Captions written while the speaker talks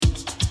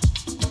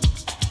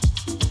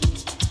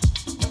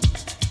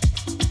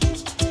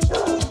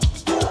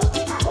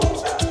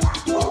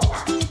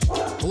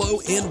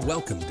and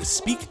welcome to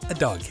Speak a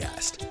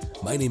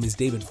Dogcast. My name is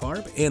David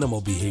Farb,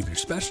 Animal Behavior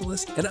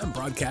Specialist, and I'm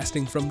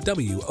broadcasting from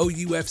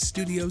WOUF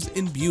Studios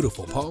in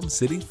beautiful Palm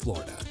City,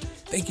 Florida.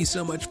 Thank you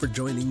so much for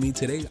joining me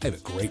today. I have a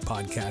great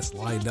podcast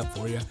lined up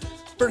for you.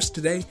 First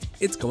today,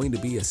 it's going to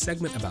be a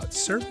segment about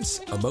service,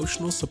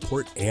 emotional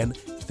support, and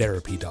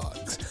therapy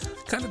dogs.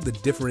 Kind of the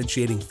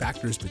differentiating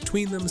factors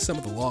between them, some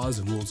of the laws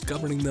and rules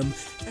governing them,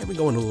 and we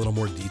go into a little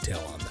more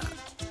detail on that.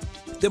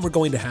 Then we're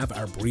going to have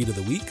our breed of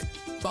the week,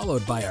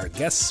 followed by our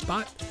guest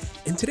spot.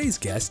 And today's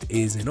guest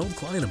is an old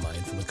client of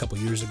mine from a couple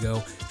years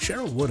ago,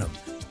 Cheryl Woodham.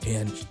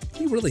 And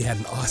we really had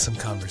an awesome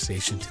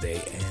conversation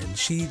today, and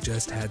she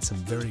just had some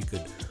very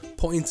good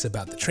points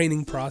about the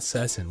training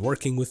process and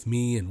working with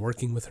me and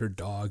working with her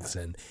dogs,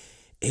 and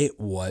it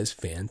was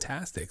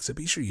fantastic. So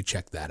be sure you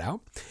check that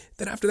out.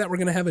 Then after that, we're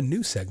going to have a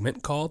new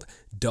segment called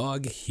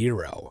Dog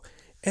Hero.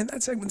 And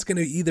that segment's going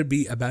to either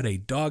be about a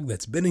dog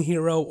that's been a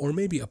hero or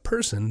maybe a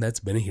person that's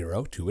been a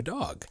hero to a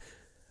dog.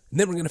 And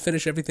then we're going to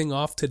finish everything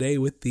off today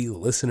with the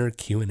listener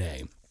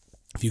Q&A.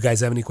 If you guys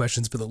have any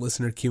questions for the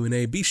listener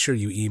Q&A, be sure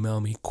you email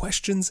me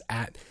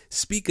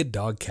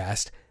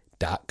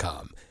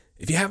questions@speakadogcast.com.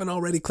 If you haven't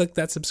already clicked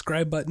that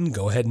subscribe button,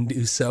 go ahead and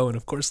do so. And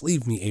of course,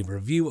 leave me a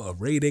review, a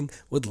rating.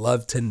 Would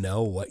love to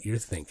know what you're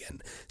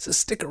thinking. So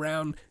stick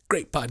around.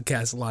 Great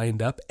podcast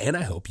lined up, and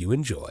I hope you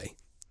enjoy.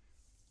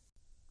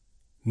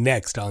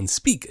 Next on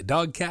Speak a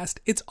Dogcast,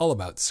 it's all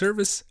about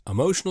service,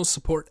 emotional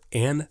support,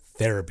 and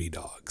therapy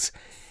dogs.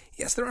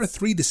 Yes, there are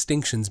three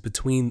distinctions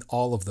between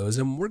all of those,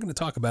 and we're going to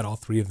talk about all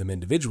three of them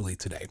individually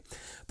today.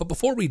 But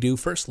before we do,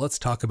 first let's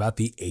talk about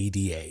the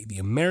ADA, the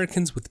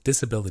Americans with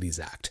Disabilities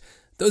Act.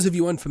 Those of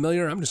you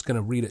unfamiliar, I'm just going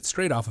to read it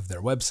straight off of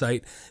their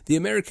website. The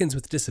Americans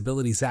with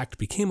Disabilities Act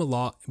became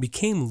law in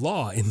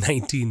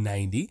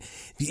 1990.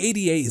 The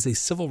ADA is a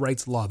civil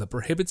rights law that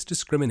prohibits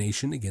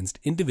discrimination against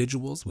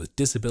individuals with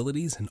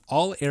disabilities in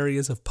all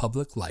areas of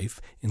public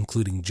life,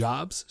 including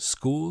jobs,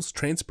 schools,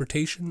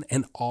 transportation,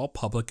 and all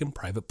public and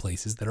private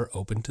places that are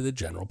open to the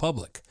general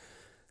public.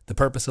 The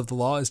purpose of the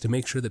law is to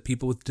make sure that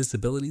people with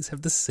disabilities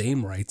have the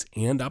same rights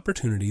and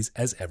opportunities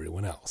as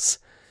everyone else.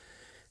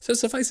 So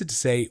suffice it to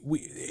say,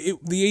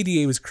 the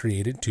ADA was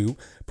created to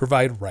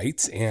provide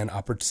rights and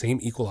same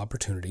equal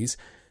opportunities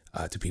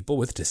to people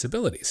with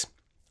disabilities.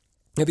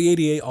 Now, the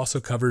ADA also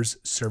covers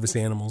service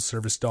animals,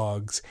 service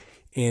dogs,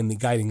 and the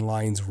guiding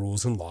lines,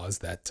 rules, and laws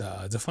that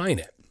define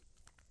it.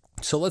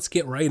 So let's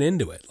get right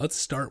into it. Let's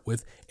start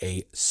with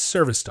a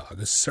service dog,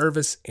 a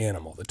service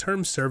animal. The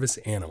term service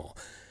animal.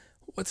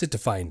 What's it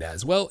defined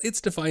as? Well, it's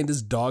defined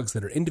as dogs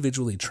that are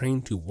individually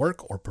trained to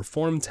work or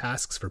perform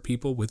tasks for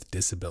people with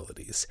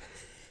disabilities.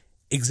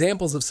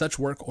 Examples of such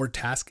work or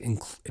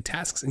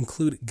tasks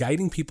include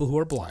guiding people who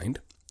are blind,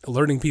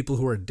 alerting people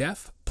who are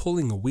deaf,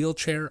 pulling a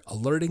wheelchair,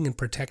 alerting and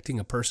protecting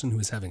a person who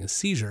is having a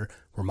seizure,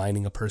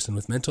 reminding a person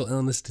with mental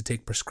illness to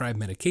take prescribed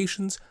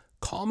medications,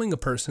 calming a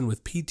person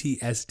with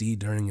PTSD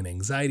during an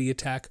anxiety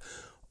attack,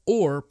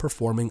 or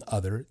performing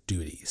other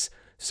duties.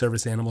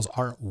 Service animals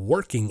are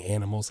working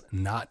animals,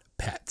 not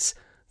pets.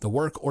 The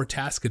work or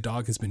task a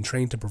dog has been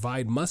trained to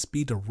provide must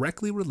be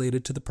directly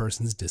related to the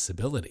person's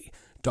disability.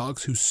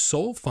 Dogs whose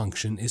sole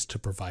function is to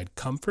provide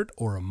comfort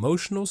or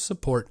emotional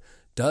support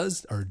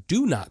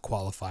do not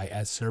qualify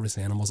as service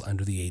animals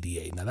under the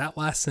ADA. Now that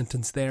last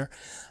sentence there,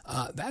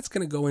 that's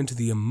going to go into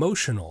the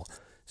emotional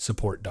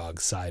support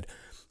dog side.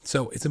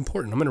 So it's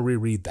important. I'm going to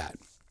reread that.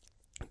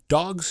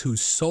 Dogs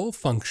whose sole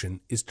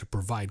function is to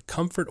provide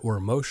comfort or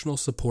emotional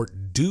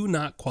support do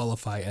not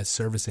qualify as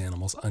service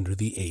animals under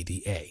the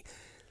ADA.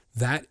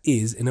 That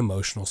is an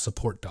emotional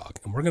support dog,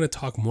 and we're going to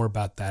talk more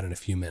about that in a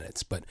few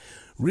minutes. But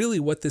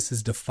really what this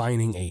is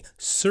defining a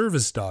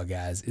service dog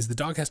as is the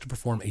dog has to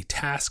perform a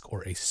task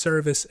or a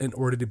service in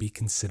order to be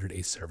considered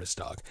a service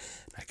dog.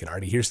 And I can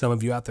already hear some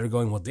of you out there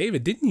going, well,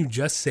 David, didn't you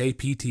just say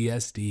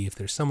PTSD? If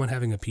there's someone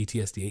having a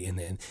PTSD and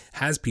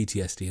has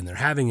PTSD and they're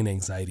having an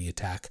anxiety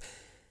attack,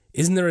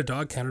 isn't there a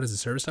dog counted as a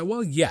service dog?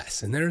 Well,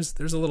 yes, and there's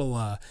a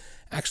little...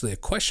 Actually, a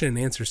question and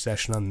answer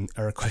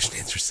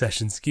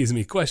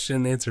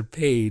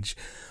page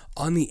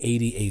on the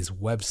ADA's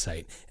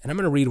website. And I'm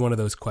going to read one of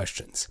those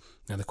questions.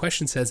 Now, the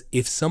question says,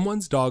 if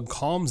someone's dog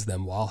calms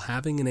them while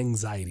having an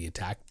anxiety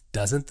attack,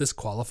 does this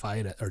qualify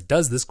it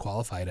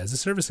as a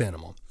service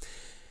animal?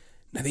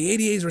 Now, the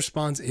ADA's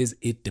response is,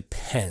 it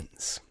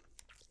depends.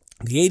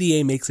 The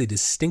ADA makes a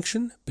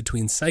distinction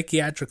between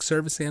psychiatric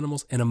service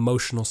animals and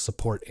emotional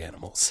support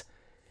animals.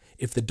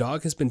 If the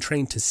dog has been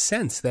trained to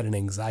sense that an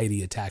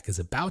anxiety attack is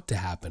about to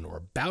happen or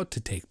about to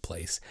take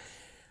place,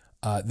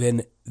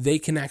 then they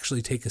can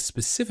actually take a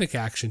specific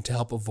action to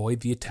help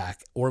avoid the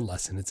attack or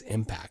lessen its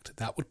impact.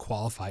 That would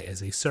qualify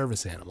as a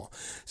service animal.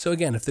 So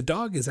again, if the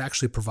dog is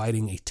actually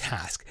providing a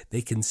task,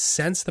 they can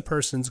sense the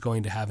person's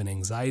going to have an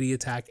anxiety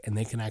attack and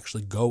they can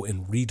actually go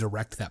and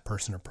redirect that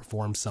person or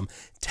perform some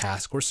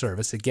task or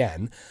service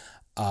again.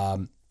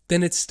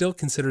 Then it's still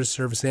considered a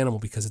service animal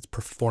because it's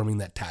performing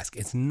that task.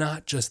 It's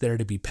not just there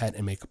to be pet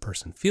and make a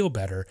person feel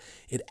better.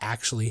 It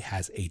actually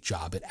has a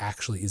job. It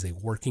actually is a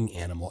working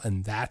animal,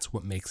 and that's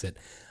what makes it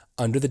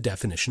under the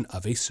definition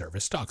of a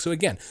service dog. So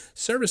again,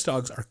 service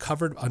dogs are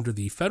covered under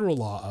the federal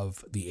law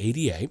of the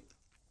ADA,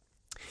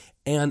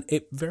 and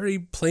it very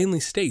plainly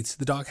states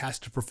the dog has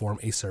to perform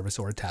a service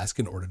or a task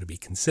in order to be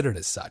considered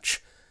as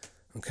such.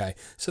 Okay,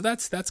 so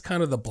that's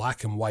kind of the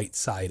black and white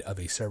side of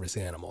a service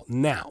animal.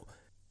 Now,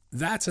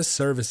 that's a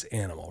service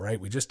animal,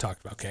 right? We just talked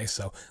about. Okay,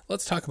 so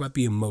let's talk about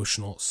the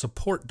emotional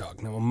support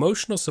dog. Now,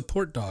 emotional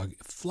support dog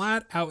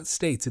flat out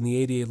states in the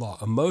ADA law,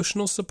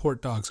 emotional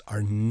support dogs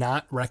are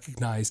not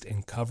recognized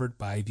and covered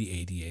by the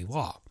ADA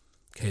law.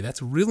 Okay,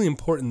 that's really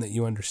important that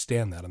you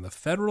understand that. On the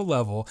federal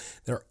level,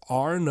 there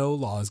are no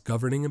laws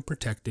governing and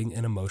protecting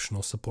an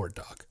emotional support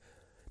dog.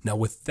 Now,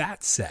 with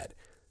that said,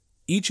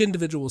 each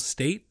individual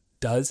state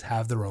does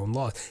have their own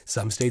laws.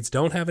 Some states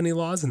don't have any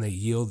laws and they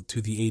yield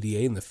to the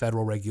ADA and the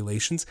federal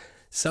regulations.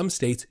 Some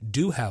states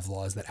do have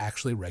laws that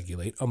actually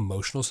regulate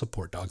emotional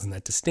support dogs, and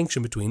that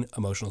distinction between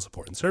emotional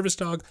support and service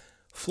dog.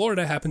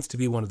 Florida happens to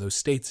be one of those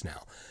states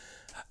now.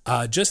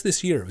 Just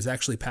this year, it was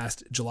actually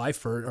passed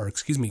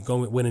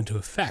went into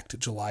effect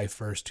July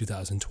 1st,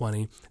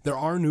 2020. There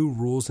are new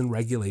rules and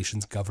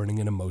regulations governing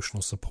an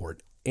emotional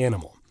support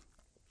animal.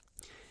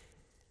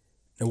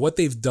 Now, what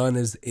they've done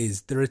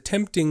is they're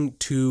attempting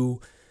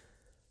to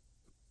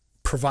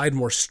provide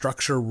more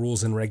structure,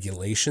 rules, and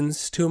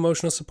regulations to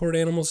emotional support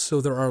animals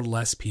so there are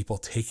less people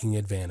taking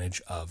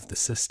advantage of the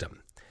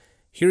system.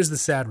 Here's the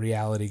sad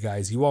reality,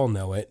 guys. You all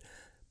know it.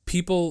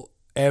 People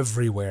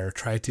everywhere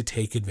try to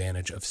take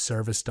advantage of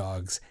service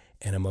dogs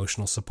and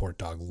emotional support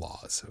dog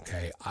laws,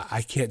 okay?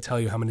 I can't tell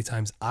you how many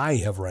times I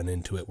have run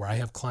into it where I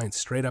have clients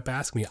straight up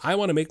ask me, I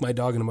want to make my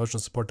dog an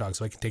emotional support dog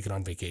so I can take it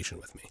on vacation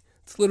with me.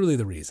 It's literally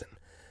the reason.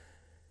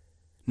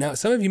 Now,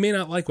 some of you may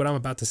not like what I'm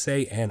about to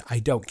say, and I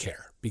don't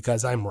care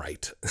because I'm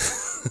right.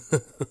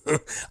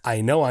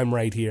 I know I'm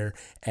right here,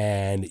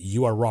 and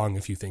you are wrong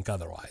if you think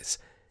otherwise.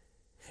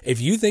 If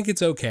you think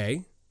it's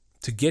okay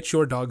to get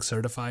your dog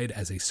certified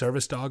as a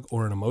service dog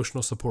or an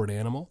emotional support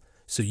animal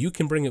so you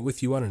can bring it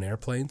with you on an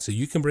airplane, so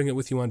you can bring it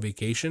with you on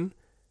vacation,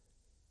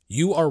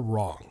 you are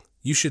wrong.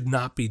 You should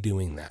not be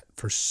doing that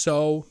for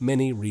so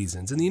many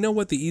reasons. And you know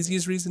what the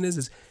easiest reason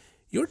is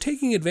you're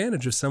taking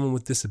advantage of someone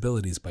with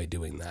disabilities by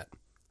doing that.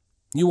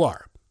 You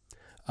are.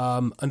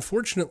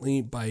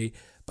 Unfortunately, by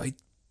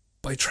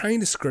trying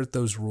to skirt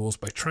those rules,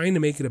 by trying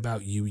to make it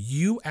about you,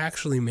 you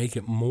actually make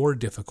it more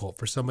difficult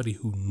for somebody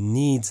who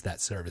needs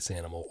that service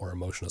animal or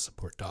emotional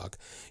support dog.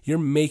 You're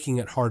making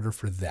it harder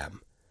for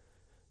them.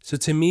 So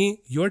to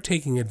me, you're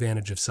taking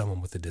advantage of someone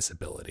with a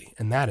disability,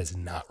 and that is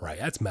not right.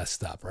 That's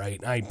messed up,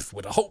 right? I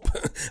would hope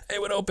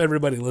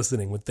everybody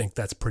listening would think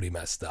that's pretty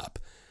messed up.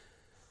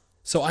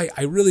 So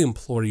I really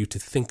implore you to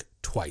think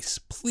twice.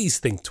 Please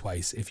think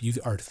twice if you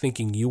are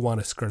thinking you want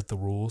to skirt the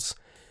rules.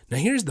 Now,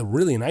 here's the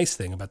really nice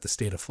thing about the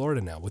state of Florida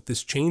now. With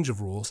this change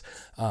of rules,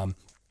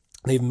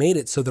 they've made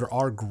it so there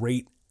are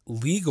great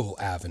legal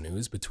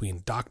avenues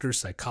between doctors,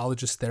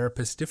 psychologists,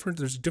 therapists,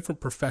 there's different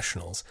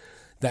professionals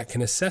that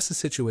can assess a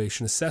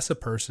situation, assess a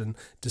person,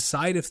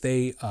 decide if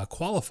they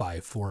qualify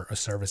for a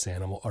service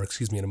animal,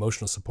 an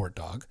emotional support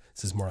dog.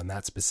 This is more on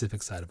that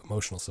specific side of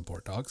emotional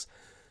support dogs.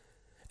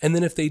 And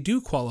then if they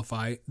do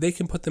qualify, they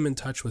can put them in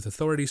touch with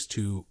authorities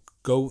to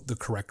go the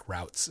correct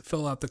routes,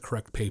 fill out the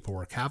correct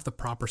paperwork, have the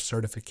proper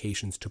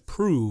certifications to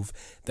prove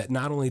that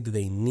not only do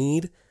they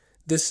need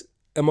this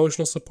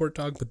emotional support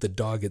dog, but the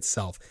dog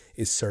itself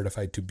is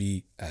certified to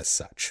be as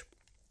such.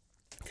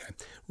 Okay,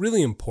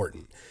 really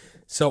important.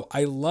 So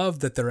I love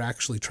that they're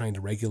actually trying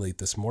to regulate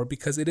this more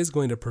because it is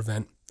going to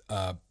prevent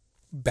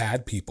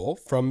bad people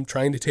from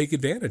trying to take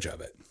advantage of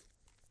it.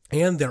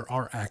 And there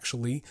are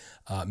actually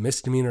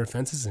misdemeanor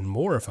offenses and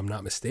more, if I'm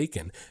not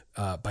mistaken,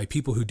 by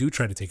people who do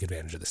try to take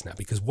advantage of this now,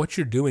 because what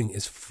you're doing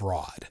is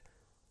fraud.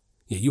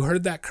 Yeah, you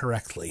heard that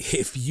correctly.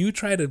 If you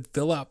try to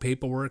fill out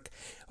paperwork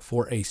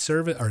for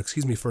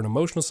for an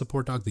emotional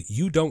support dog that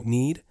you don't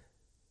need,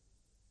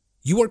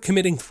 you are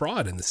committing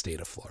fraud in the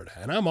state of Florida.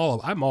 And I'm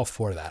all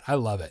for that. I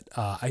love it.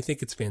 I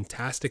think it's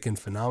fantastic and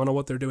phenomenal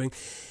what they're doing.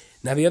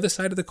 Now, the other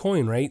side of the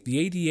coin, right? The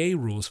ADA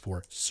rules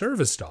for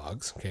service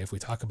dogs. Okay, if we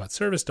talk about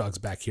service dogs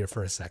back here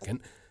for a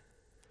second,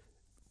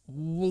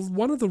 well,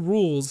 one of the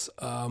rules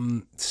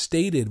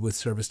stated with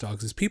service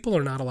dogs is people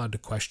are not allowed to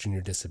question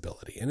your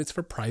disability, and it's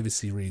for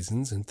privacy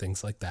reasons and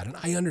things like that. And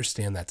I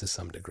understand that to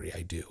some degree,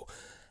 I do.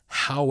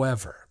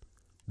 However,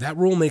 that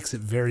rule makes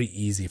it very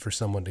easy for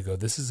someone to go,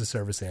 this is a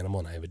service animal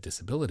and I have a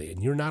disability.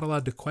 And you're not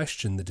allowed to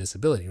question the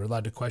disability. You're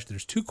allowed to question,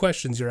 there's two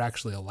questions you're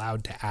actually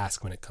allowed to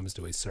ask when it comes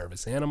to a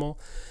service animal.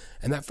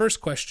 And that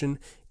first question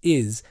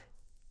is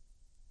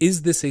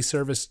this a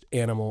service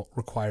animal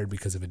required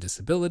because of a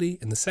disability?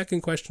 And the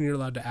second question you're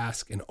allowed to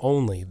ask, and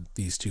only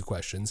these two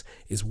questions,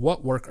 is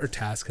what work or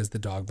task has the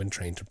dog been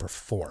trained to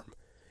perform?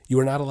 You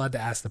are not allowed to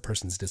ask the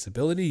person's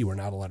disability. You are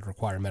not allowed to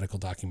require medical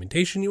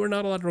documentation. You are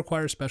not allowed to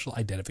require a special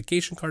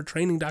identification card,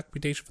 training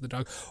documentation for the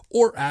dog,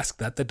 or ask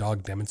that the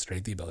dog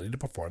demonstrate the ability to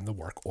perform the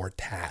work or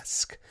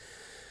task.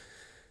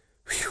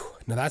 Whew.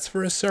 Now that's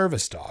for a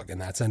service dog, and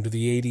that's under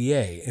the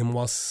ADA. And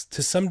while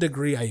to some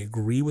degree I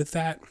agree with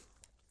that,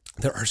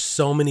 There are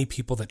so many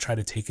people that try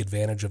to take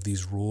advantage of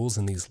these rules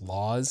and these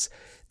laws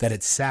that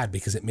it's sad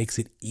because it makes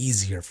it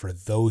easier for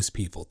those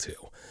people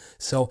too.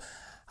 So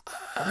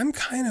I'm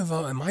kind of,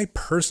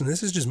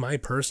 this is just my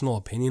personal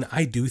opinion.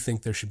 I do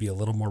think there should be a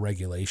little more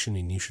regulation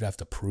and you should have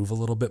to prove a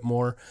little bit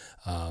more.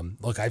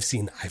 Look,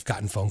 I've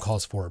gotten phone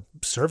calls for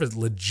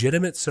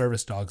legitimate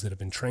service dogs that have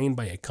been trained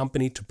by a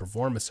company to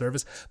perform a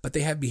service, but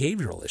they have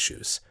behavioral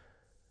issues.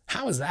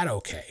 How is that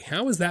okay?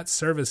 How is that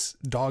service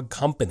dog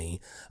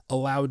company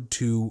allowed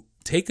to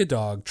take a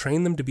dog,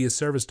 train them to be a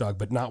service dog,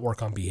 but not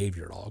work on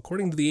behavior at all?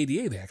 According to the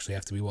ADA, they actually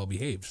have to be well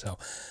behaved. So,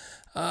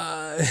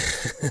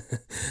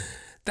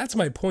 that's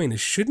my point,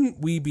 is shouldn't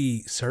we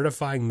be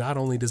certifying not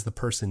only does the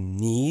person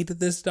need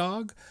this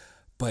dog,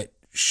 but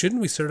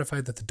shouldn't we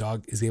certify that the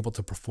dog is able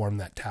to perform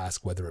that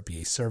task, whether it be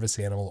a service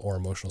animal or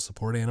emotional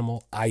support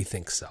animal? I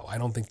think so. I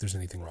don't think there's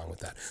anything wrong with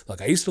that.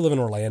 Look, I used to live in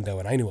Orlando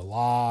and I knew a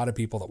lot of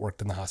people that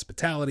worked in the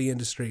hospitality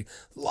industry,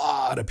 a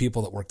lot of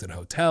people that worked in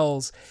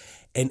hotels,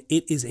 and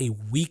it is a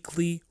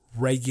weekly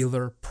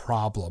regular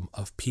problem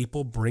of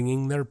people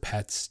bringing their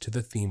pets to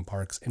the theme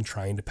parks and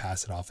trying to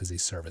pass it off as a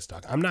service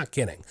dog. I'm not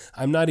kidding.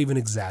 I'm not even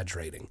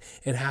exaggerating.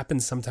 It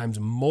happens sometimes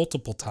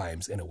multiple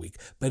times in a week,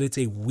 but it's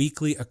a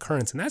weekly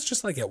occurrence. And that's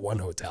just like at one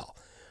hotel.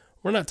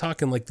 We're not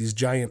talking like these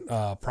giant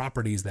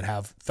properties that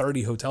have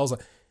 30 hotels.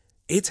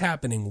 It's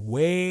happening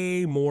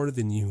way more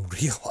than you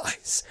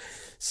realize.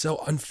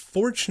 So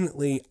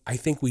unfortunately, I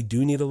think we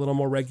do need a little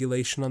more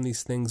regulation on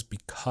these things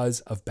because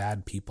of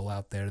bad people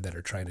out there that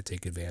are trying to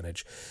take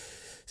advantage.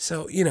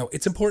 So,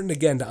 it's important,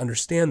 again, to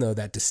understand, though,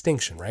 that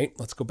distinction, right?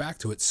 Let's go back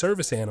to it.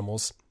 Service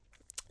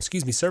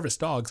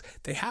dogs,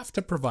 they have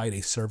to provide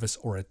a service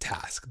or a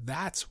task.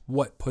 That's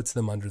what puts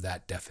them under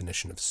that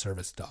definition of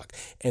service dog.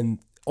 And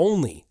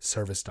only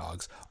service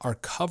dogs are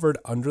covered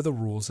under the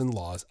rules and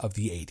laws of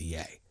the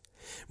ADA.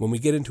 When we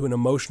get into an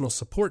emotional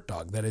support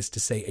dog, that is to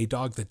say a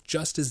dog that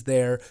just is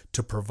there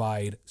to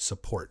provide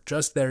support,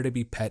 just there to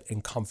be pet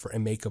and comfort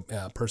and make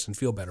a person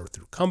feel better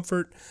through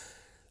comfort.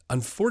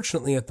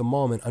 Unfortunately, at the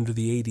moment, under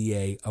the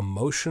ADA,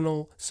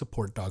 emotional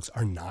support dogs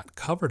are not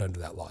covered under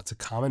that law. It's a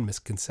common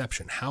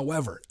misconception.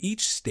 However,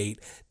 each state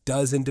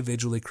does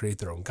individually create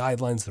their own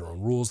guidelines, their own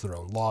rules, their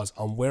own laws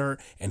on where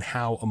and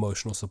how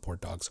emotional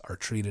support dogs are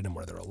treated and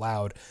where they're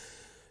allowed.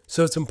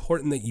 So it's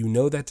important that you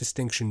know that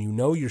distinction, you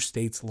know your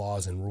state's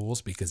laws and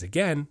rules, because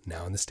again,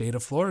 now in the state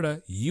of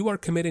Florida, you are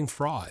committing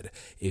fraud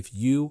if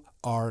you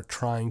are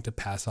trying to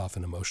pass off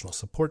an emotional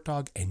support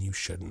dog and you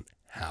shouldn't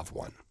have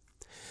one.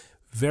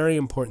 Very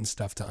important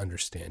stuff to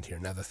understand here.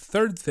 Now, the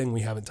third thing we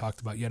haven't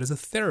talked about yet is a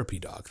therapy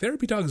dog.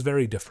 Therapy dog is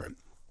very different.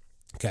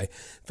 Okay,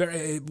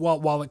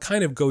 while it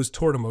kind of goes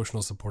toward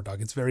emotional support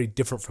dog, it's very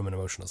different from an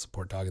emotional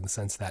support dog in the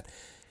sense that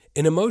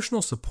an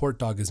emotional support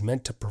dog is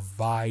meant to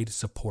provide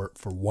support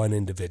for one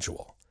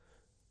individual.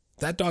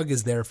 That dog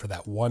is there for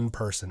that one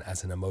person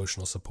as an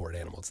emotional support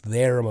animal. It's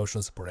their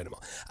emotional support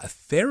animal. A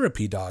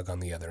therapy dog,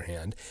 on the other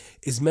hand,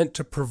 is meant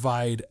to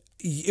provide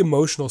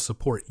emotional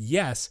support,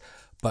 yes,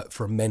 but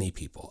for many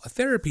people. A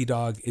therapy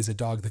dog is a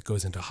dog that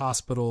goes into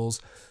hospitals,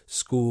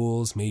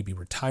 schools, maybe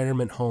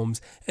retirement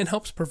homes, and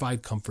helps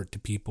provide comfort to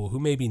people who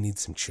maybe need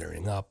some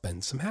cheering up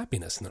and some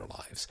happiness in their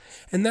lives.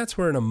 And that's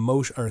where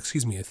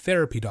a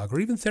therapy dog, or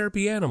even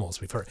therapy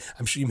animals,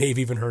 I'm sure you may have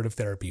even heard of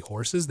therapy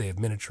horses. They have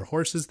miniature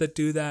horses that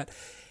do that.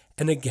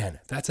 And again,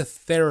 that's a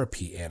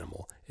therapy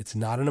animal. It's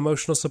not an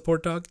emotional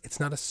support dog. It's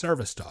not a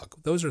service dog.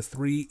 Those are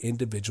three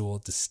individual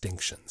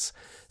distinctions.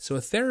 So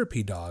a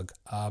therapy dog,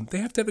 they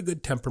have to have a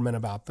good temperament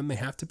about them. They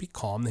have to be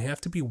calm. They have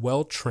to be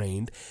well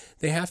trained.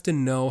 They have to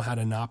know how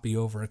to not be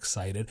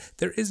overexcited.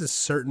 There are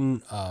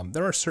certain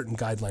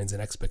guidelines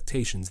and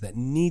expectations that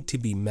need to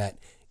be met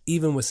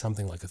even with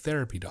something like a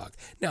therapy dog.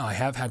 Now, I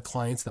have had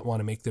clients that want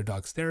to make their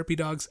dogs therapy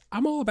dogs.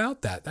 I'm all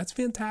about that. That's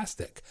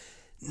fantastic.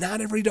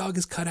 Not every dog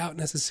is cut out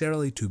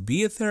necessarily to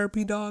be a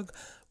therapy dog,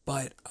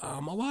 but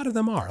a lot of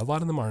them are.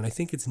 And I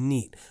think it's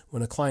neat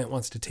when a client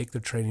wants to take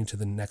their training to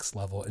the next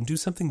level and do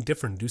something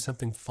different, do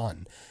something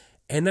fun.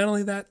 And not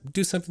only that,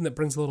 do something that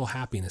brings a little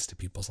happiness to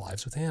people's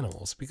lives with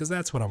animals, because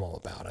that's what I'm all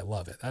about. I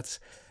love it. That's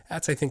I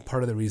think,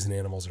 part of the reason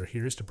animals are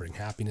here is to bring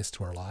happiness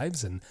to our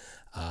lives. And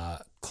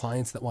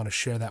clients that want to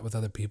share that with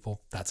other people,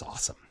 that's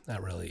awesome.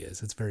 That really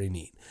is. It's very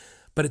neat.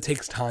 But it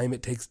takes time,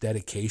 it takes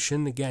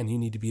dedication. Again, you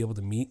need to be able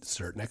to meet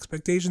certain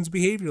expectations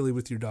behaviorally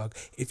with your dog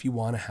if you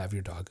want to have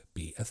your dog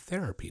be a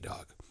therapy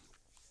dog.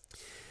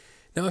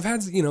 Now, I've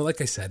had,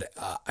 like I said,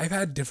 I've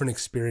had different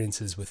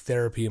experiences with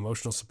therapy,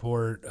 emotional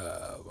support,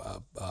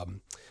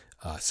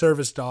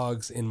 service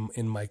dogs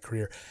in my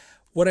career.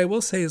 What I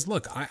will say is,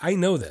 look, I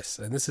know this,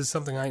 and this is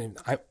something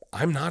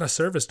I'm not a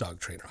service dog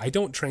trainer. I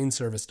don't train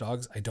service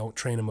dogs. I don't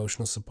train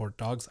emotional support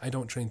dogs. I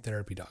don't train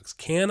therapy dogs.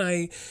 Can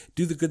I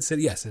do the good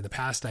citizen? Yes, in the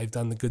past, I've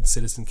done the Good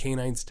Citizen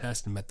Canines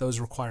test and met those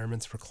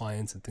requirements for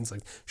clients and things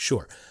like that.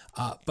 Sure.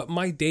 But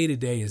my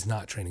day-to-day is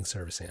not training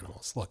service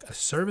animals. Look, a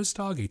service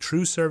dog, a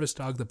true service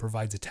dog that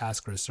provides a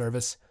task or a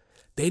service,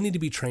 They need to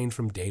be trained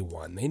from day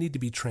one. They need to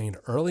be trained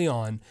early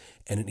on,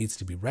 and it needs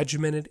to be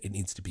regimented. It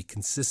needs to be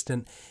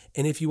consistent.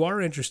 And if you are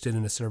interested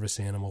in a service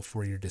animal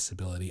for your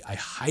disability, I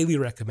highly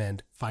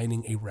recommend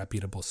finding a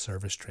reputable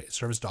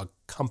service dog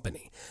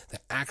company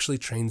that actually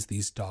trains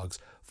these dogs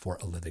for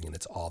a living, and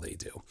it's all they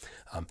do.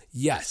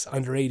 Yes,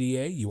 under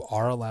ADA, you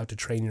are allowed to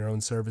train your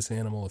own service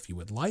animal if you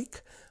would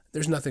like.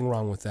 There's nothing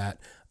wrong with that.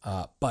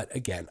 But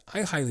again,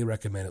 I highly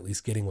recommend at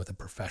least getting with a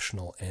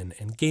professional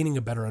and gaining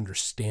a better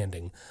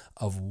understanding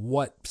of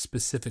what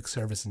specific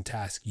service and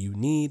task you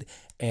need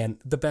and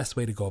the best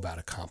way to go about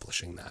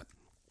accomplishing that.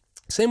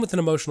 Same with an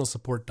emotional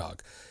support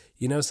dog.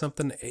 You know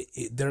something?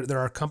 There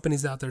are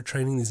companies out there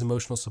training these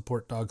emotional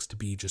support dogs to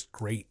be just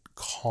great,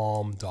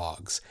 calm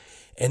dogs.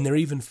 And they're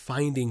even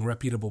finding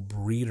reputable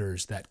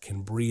breeders that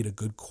can breed a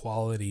good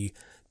quality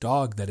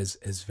dog that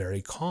is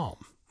very calm.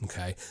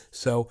 Okay?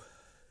 So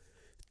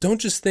don't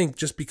just think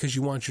just because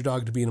you want your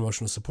dog to be an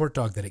emotional support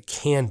dog that it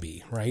can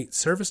be, right?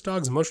 Service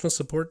dogs, emotional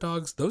support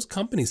dogs, those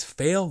companies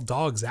fail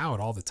dogs out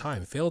all the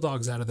time, fail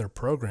dogs out of their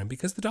program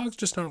because the dogs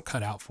just aren't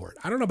cut out for it.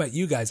 I don't know about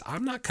you guys.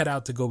 I'm not cut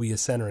out to go be a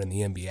center in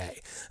the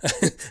NBA.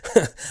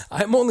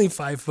 I'm only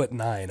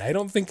 5'9". I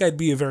don't think I'd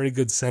be a very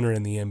good center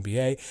in the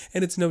NBA,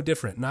 and it's no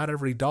different. Not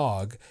every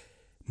dog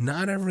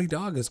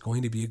is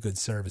going to be a good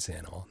service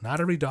animal.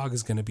 Not every dog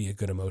is going to be a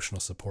good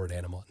emotional support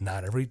animal.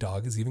 Not every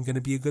dog is even going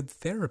to be a good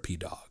therapy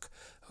dog.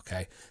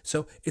 Okay,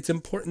 so it's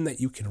important that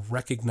you can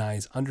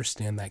recognize,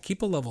 understand that,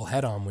 keep a level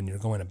head on when you're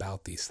going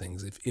about these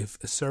things. If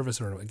a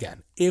service, or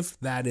again, if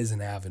that is an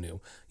avenue,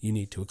 you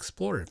need to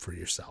explore it for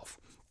yourself.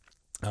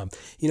 A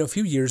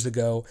few years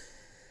ago,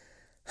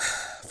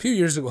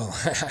 well,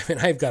 I mean,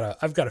 I've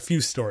got a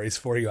few stories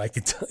for you I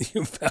could tell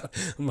you about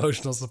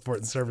emotional support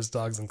and service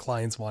dogs and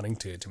clients wanting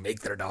to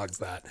make their dogs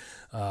that.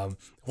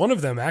 One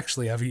of them,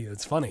 actually,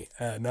 it's funny,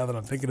 now that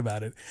I'm thinking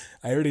about it,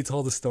 I already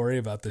told a story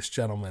about this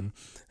gentleman.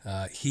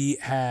 He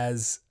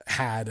has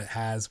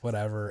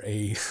whatever,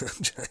 I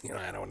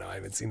don't know, I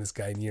haven't seen this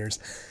guy in years.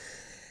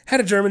 Had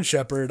a German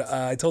Shepherd.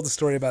 I told a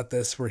story about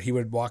this where he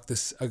would walk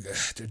this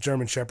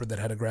German Shepherd that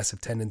had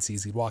aggressive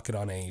tendencies. He'd walk it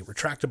on a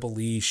retractable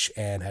leash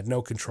and had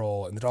no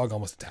control, and the dog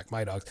almost attacked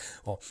my dogs.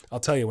 Well,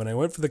 I'll tell you, when I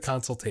went for the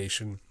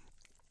consultation,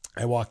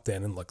 I walked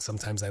in, and look,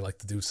 sometimes I like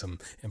to do some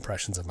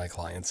impressions of my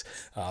clients.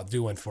 I'll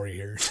do one for you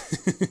here.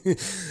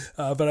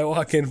 But I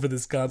walk in for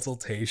this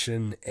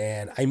consultation,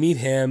 and I meet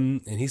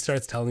him, and he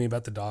starts telling me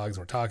about the dogs,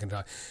 and we're talking.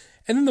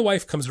 And then the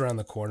wife comes around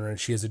the corner, and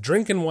she has a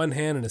drink in one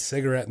hand and a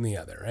cigarette in the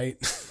other, right?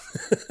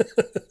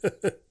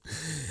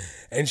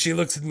 And she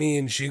looks at me,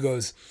 and she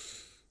goes,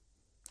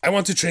 I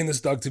want to train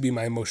this dog to be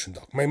my emotion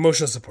dog, my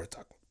emotional support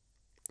dog.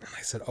 And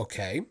I said,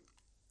 okay.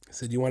 I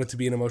said, you want it to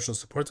be an emotional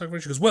support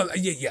dog? She goes, well,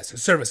 yes, a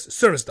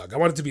service dog. I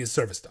want it to be a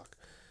service dog.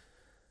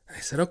 And I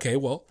said, okay,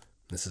 well,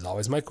 this is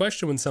always my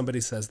question when somebody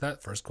says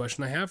that. First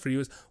question I have for you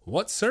is,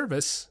 what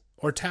service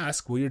or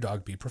task will your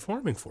dog be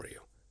performing for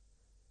you?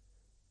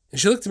 And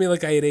she looked at me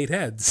like I had 8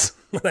 heads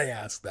when I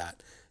asked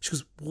that. She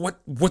goes,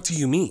 what do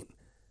you mean?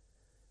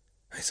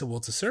 I said, well,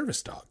 it's a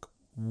service dog.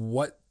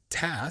 What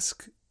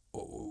task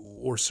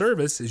or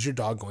service is your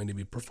dog going to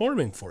be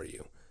performing for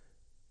you?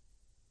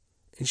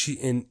 And she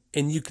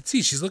and you could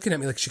see she's looking at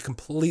me like she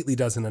completely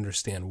doesn't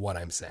understand what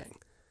I'm saying.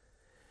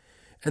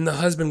 And the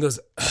husband goes,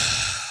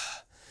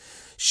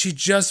 she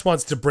just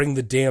wants to bring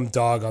the damn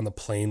dog on the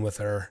plane with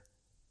her.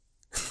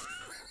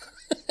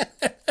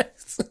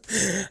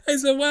 I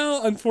said,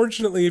 well,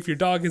 unfortunately, if your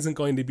dog isn't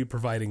going to be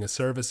providing a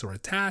service or a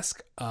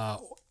task,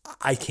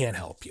 I can't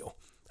help you.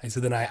 I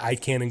said, then I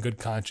can in good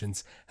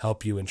conscience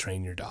help you and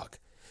train your dog.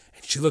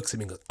 And she looks at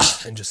me and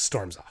goes, and just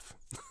storms off.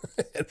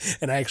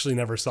 And I actually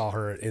never saw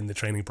her in the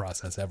training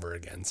process ever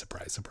again.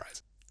 Surprise,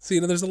 surprise. So,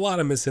 there's a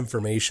lot of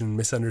misinformation,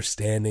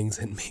 misunderstandings,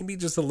 and maybe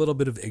just a little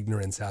bit of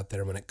ignorance out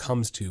there when it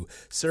comes to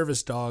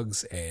service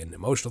dogs and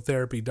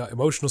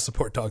emotional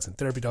support dogs and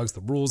therapy dogs, the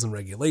rules and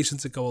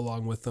regulations that go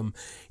along with them.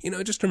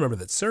 Just remember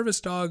that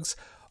service dogs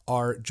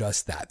are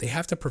just that. They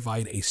have to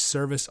provide a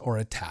service or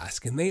a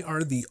task, and they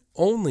are the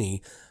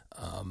only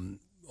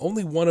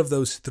one of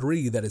those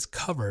 3 that is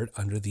covered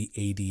under the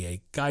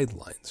ADA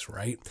guidelines,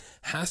 right?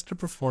 Has to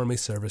perform a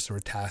service or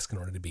a task in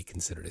order to be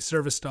considered a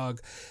service dog.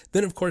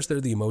 Then, of course,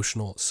 they're the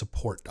emotional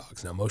support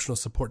dogs. Now, emotional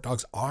support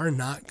dogs are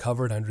not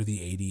covered under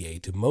the ADA,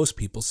 to most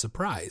people's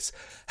surprise.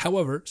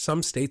 However,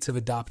 some states have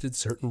adopted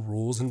certain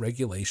rules and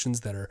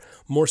regulations that are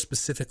more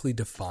specifically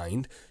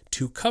defined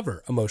to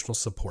cover emotional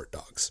support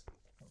dogs.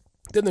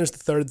 Then there's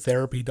the 3rd,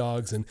 therapy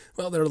dogs, and,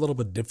 well, they're a little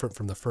bit different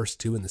from the first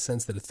 2 in the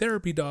sense that a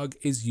therapy dog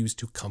is used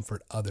to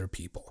comfort other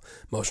people.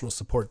 Emotional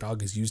support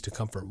dog is used to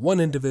comfort one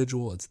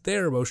individual. It's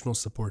their emotional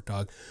support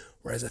dog,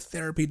 whereas a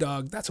therapy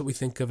dog, that's what we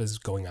think of as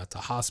going out to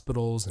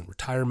hospitals and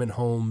retirement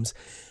homes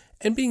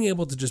and being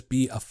able to just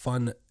be a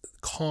fun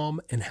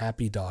calm and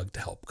happy dog to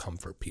help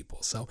comfort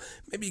people. So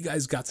maybe you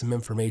guys got some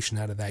information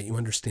out of that. You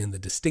understand the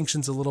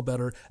distinctions a little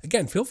better.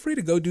 Again, feel free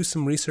to go do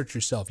some research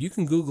yourself. You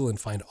can Google and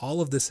find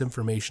all of this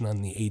information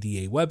on the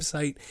ADA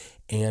website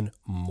and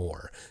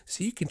more.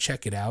 So you can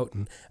check it out.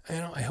 And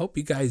I hope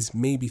you guys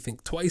maybe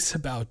think twice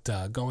about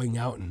going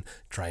out and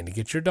trying to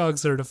get your dog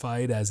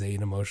certified as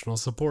an emotional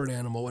support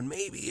animal when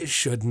maybe you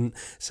shouldn't.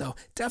 So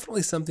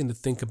definitely something to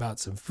think about,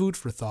 some food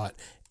for thought.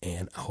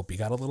 And I hope you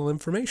got a little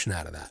information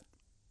out of that.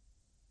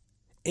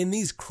 In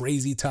these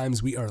crazy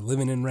times we are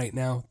living in right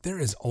now, there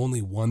is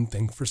only one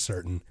thing for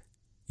certain.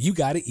 You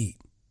gotta eat.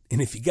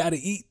 And if you gotta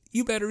eat,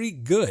 you better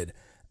eat good.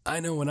 I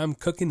know when I'm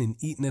cooking and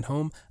eating at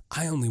home,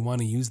 I only want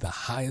to use the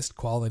highest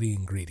quality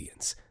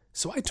ingredients.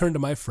 So I turn to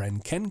my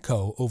friend Ken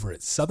Coe over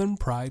at Southern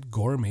Pride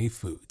Gourmet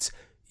Foods.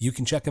 You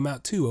can check them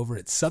out too over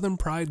at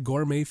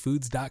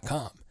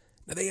southernpridegourmetfoods.com.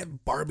 Now they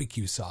have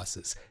barbecue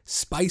sauces,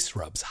 spice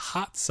rubs,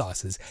 hot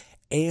sauces,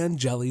 and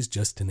jellies,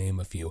 just to name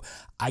a few.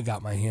 I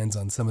got my hands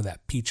on some of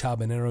that peach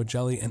habanero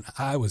jelly, and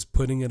I was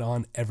putting it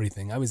on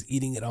everything. I was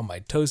eating it on my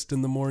toast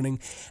in the morning.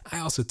 I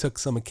also took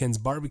some of Ken's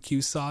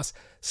barbecue sauce,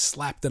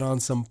 slapped it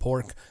on some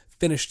pork,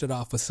 finished it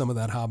off with some of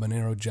that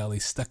habanero jelly,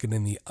 stuck it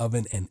in the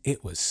oven, and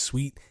it was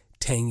sweet,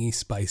 tangy,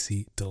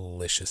 spicy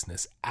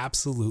deliciousness.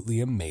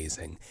 Absolutely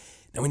amazing.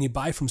 Now, when you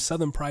buy from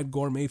Southern Pride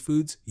Gourmet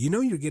Foods, you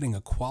know you're getting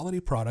a quality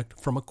product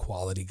from a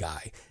quality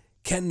guy.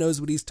 Ken knows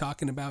what he's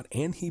talking about,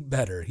 and he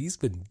better. He's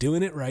been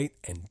doing it right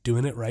and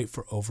doing it right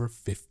for over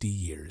 50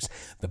 years.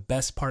 The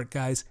best part,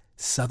 guys,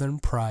 Southern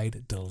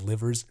Pride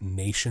delivers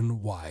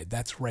nationwide.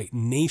 That's right,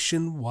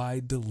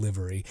 nationwide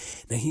delivery.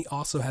 Now, he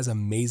also has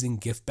amazing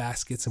gift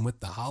baskets, and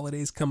with the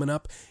holidays coming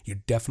up, you're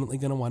definitely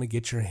going to want to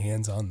get your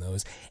hands on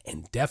those,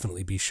 and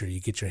definitely be sure you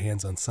get your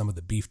hands on some of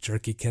the beef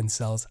jerky Ken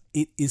sells.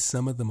 It is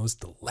some of the most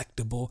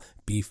delectable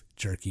beef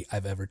jerky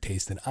I've ever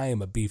tasted. I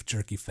am a beef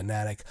jerky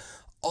fanatic.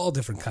 All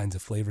different kinds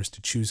of flavors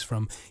to choose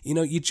from.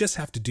 You just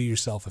have to do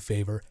yourself a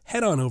favor.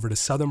 Head on over to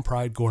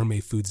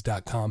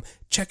southernpridegourmetfoods.com.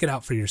 Check it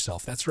out for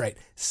yourself. That's right,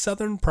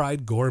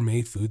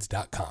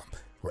 southernpridegourmetfoods.com,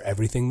 where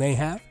everything they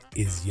have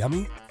is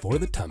yummy for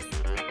the tummy.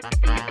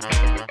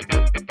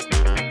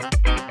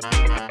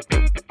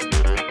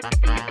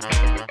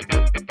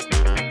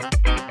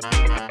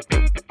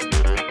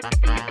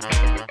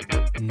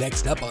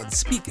 Next up on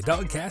Speak a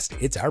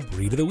Dogcast, it's our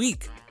Breed of the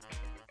Week.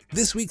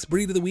 This week's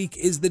Breed of the Week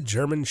is the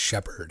German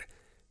Shepherd.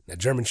 Now,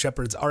 German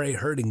Shepherds are a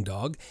herding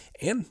dog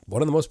and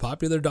one of the most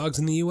popular dogs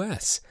in the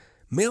U.S.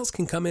 Males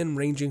can come in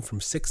ranging from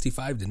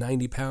 65 to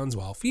 90 pounds,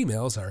 while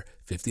females are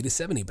 50 to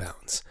 70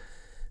 pounds.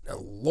 Now,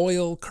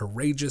 loyal,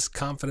 courageous,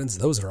 confidence,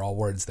 those are all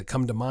words that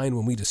come to mind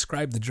when we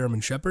describe the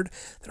German Shepherd.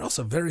 They're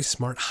also very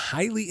smart,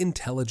 highly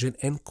intelligent,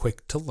 and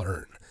quick to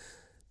learn.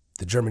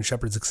 The German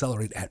Shepherds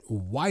accelerate at a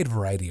wide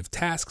variety of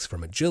tasks,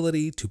 from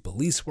agility to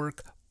police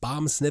work,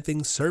 bomb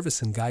sniffing,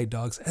 service and guide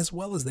dogs, as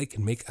well as they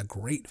can make a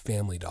great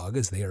family dog,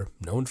 as they are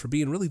known for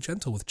being really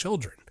gentle with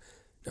children.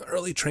 Now,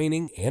 early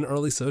training and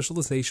early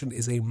socialization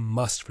is a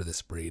must for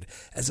this breed,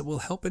 as it will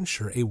help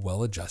ensure a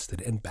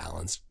well-adjusted and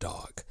balanced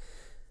dog.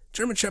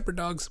 German Shepherd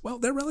dogs, well,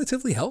 they're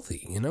relatively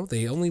healthy.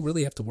 They only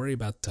really have to worry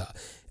about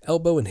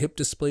elbow and hip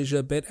dysplasia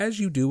a bit, as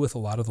you do with a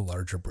lot of the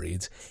larger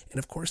breeds. And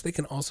of course, they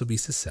can also be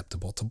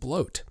susceptible to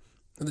bloat.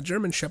 Now, the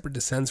German Shepherd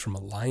descends from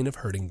a line of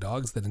herding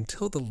dogs that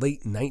until the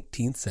late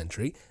 19th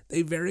century,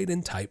 they varied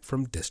in type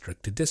from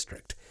district to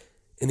district.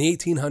 In the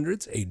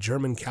 1800s, a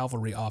German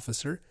cavalry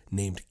officer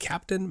named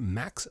Captain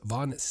Max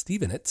von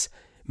Stevenitz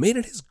made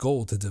it his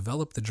goal to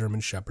develop the German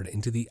Shepherd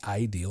into the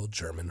ideal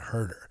German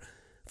herder.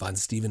 Von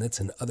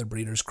Stevenitz and other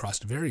breeders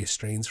crossed various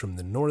strains from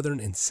the northern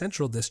and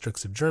central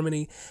districts of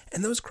Germany,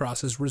 and those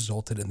crosses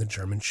resulted in the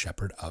German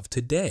Shepherd of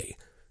today.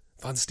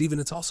 Von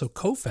Stevenitz also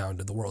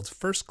co-founded the world's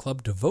first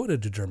club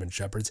devoted to German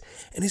Shepherds,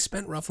 and he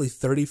spent roughly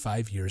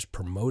 35 years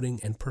promoting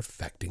and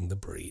perfecting the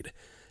breed.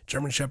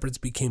 German Shepherds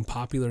became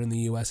popular in the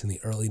U.S. in the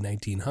early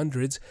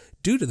 1900s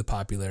due to the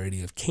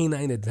popularity of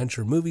canine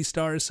adventure movie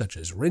stars such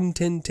as Rin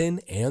Tin Tin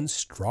and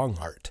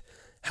Strongheart.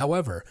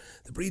 However,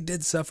 the breed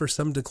did suffer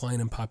some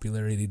decline in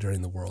popularity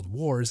during the World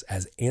Wars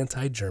as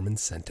anti-German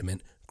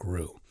sentiment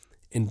grew.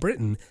 In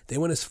Britain, they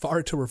went as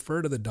far to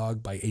refer to the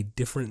dog by a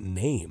different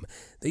name.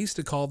 They used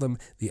to call them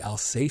the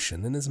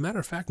Alsatian, and as a matter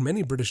of fact,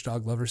 many British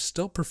dog lovers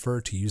still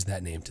prefer to use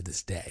that name to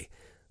this day.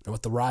 Now,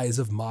 with the rise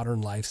of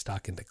modern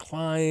livestock in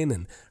decline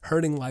and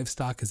herding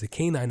livestock as a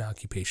canine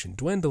occupation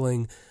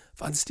dwindling,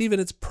 von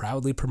Stevenitz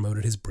proudly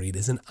promoted his breed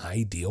as an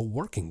ideal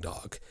working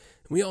dog.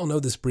 We all know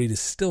this breed is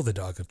still the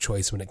dog of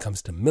choice when it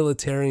comes to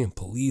military and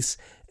police,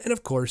 and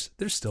of course,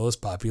 they're still as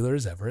popular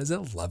as ever as a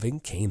loving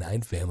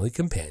canine family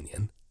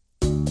companion.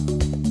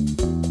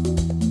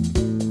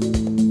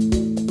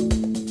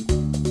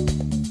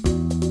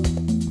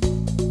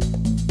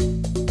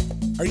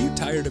 Are you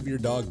tired of your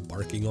dog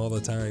barking all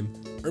the time?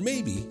 Or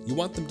maybe you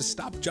want them to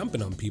stop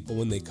jumping on people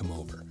when they come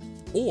over?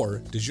 Or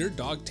does your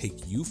dog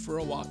take you for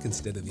a walk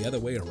instead of the other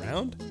way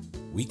around?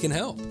 We can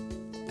help.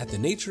 At The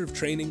Nature of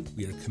Training,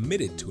 we are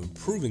committed to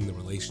improving the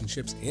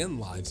relationships and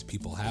lives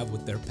people have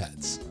with their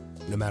pets.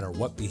 No matter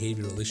what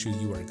behavioral issue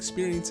you are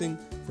experiencing,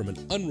 from an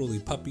unruly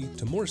puppy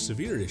to more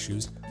severe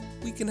issues,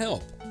 we can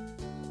help.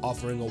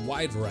 Offering a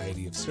wide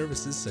variety of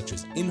services such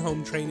as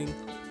in-home training,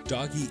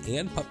 doggy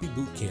and puppy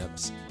boot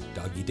camps,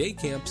 doggy day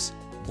camps,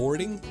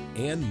 boarding,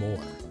 and more.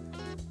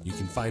 You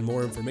can find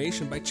more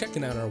information by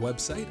checking out our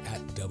website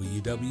at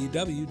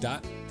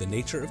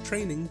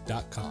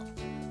www.thenatureoftraining.com,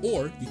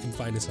 or you can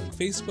find us on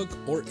Facebook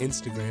or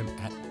Instagram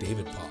at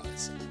David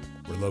Paws.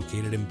 We're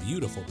located in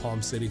beautiful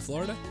Palm City,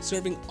 Florida,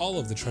 serving all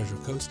of the Treasure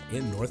Coast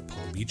and North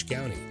Palm Beach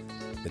County.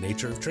 The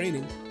Nature of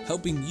Training,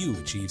 helping you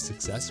achieve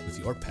success with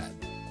your pet.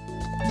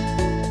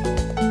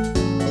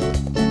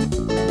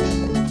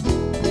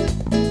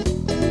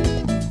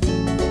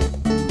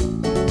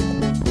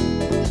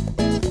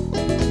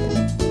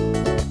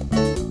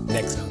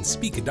 Next on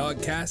Speak a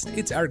Dogcast,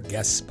 it's our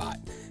guest spot.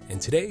 And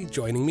today,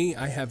 joining me,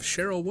 I have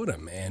Cheryl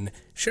Woodham. And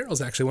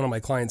Cheryl's actually one of my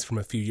clients from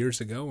a few years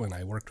ago, and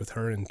I worked with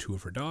her and two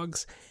of her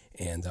dogs.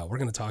 And we're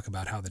going to talk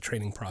about how the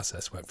training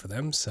process went for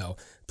them. So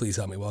please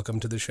help me welcome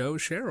to the show,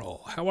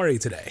 Cheryl. How are you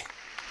today?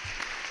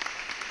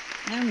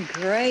 I'm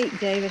great,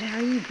 David. How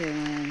are you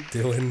doing?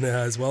 Doing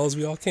as well as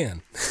we all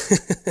can.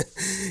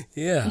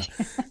 Yeah.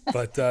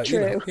 But,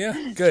 True. Yeah,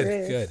 good,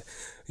 True. good.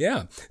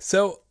 Yeah.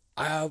 So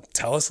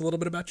tell us a little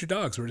bit about your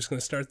dogs. We're just going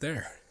to start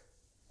there.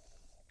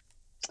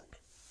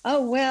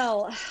 Oh,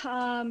 well,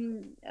 how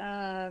long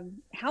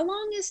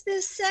is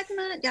this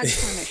segment? I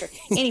just want to make sure.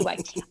 Anyway,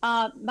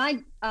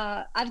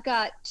 I've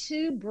got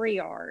two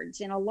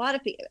Briards, and a lot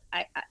of people,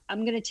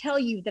 I'm going to tell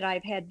you that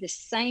I've had the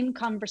same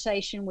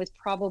conversation with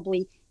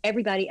probably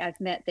everybody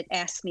I've met that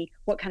asks me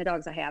what kind of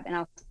dogs I have. And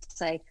I'll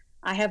say,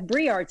 I have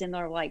Briards. And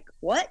they're like,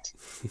 what?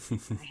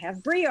 I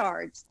have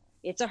Briards.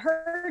 It's a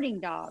herding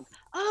dog.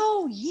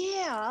 Oh,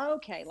 yeah.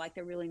 Okay. Like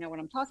they really know what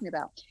I'm talking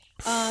about.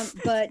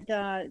 But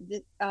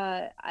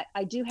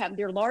I do have,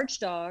 they're large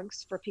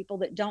dogs for people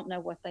that don't know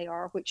what they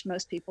are, which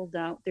most people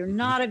don't. They're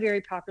not a very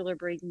popular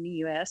breed in the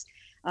U.S.,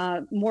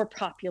 more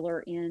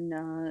popular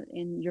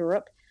in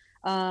Europe.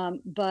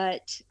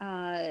 But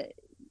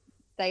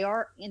they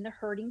are in the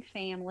herding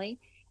family.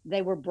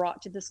 They were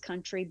brought to this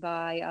country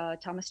by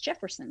Thomas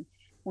Jefferson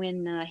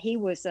when he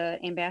was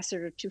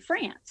ambassador to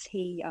France.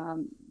 He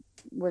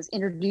was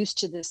introduced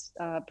to this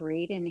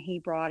breed, and he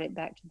brought it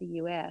back to the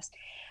U.S.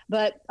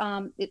 But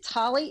it's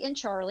Holly and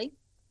Charlie.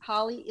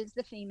 Holly is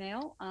the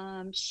female.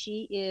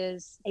 She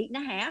is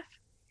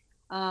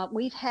 8.5.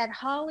 We've had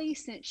Holly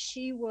since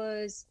she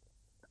was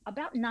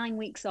about 9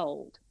 weeks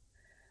old.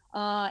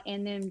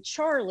 And then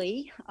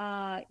Charlie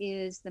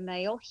is the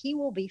male. He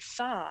will be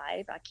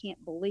 5. I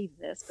can't believe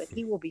this, but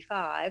he will be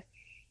 5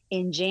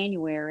 in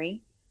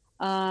January.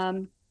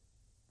 And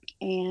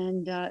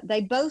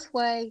they both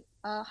weigh,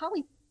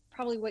 Holly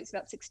probably weighs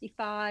about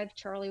 65.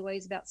 Charlie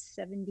weighs about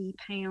 70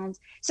 pounds.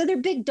 So they're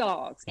big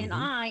dogs. And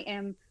I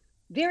am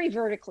very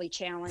vertically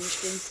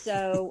challenged. And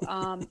so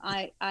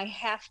I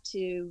have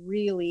to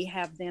really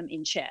have them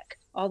in check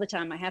all the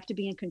time. I have to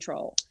be in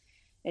control.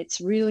 It's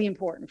really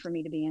important for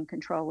me to be in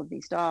control of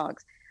these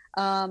dogs.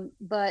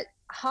 But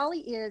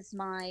Holly is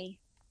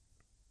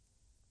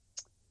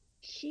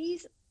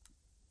she's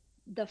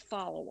the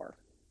follower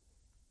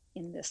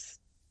in this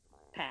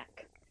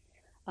pack.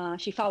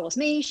 She follows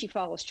me. She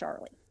follows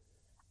Charlie.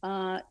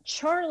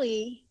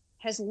 Charlie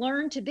has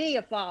learned to be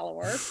a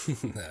follower.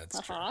 That's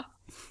true.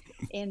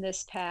 In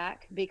this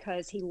pack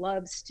because he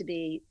wants to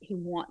be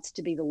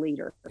the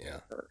leader. Yeah.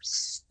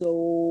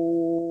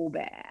 So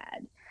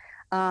bad.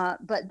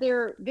 But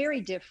they're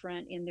very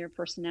different in their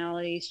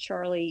personalities.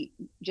 Charlie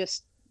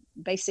just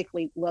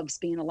basically loves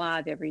being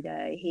alive every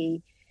day.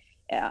 He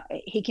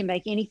can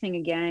make anything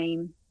a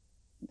game,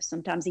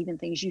 sometimes even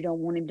things you don't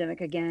want him to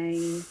make a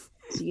game.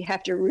 So you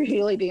have to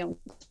really be on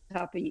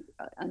top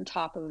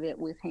of it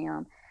with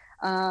him.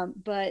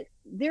 But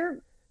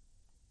they're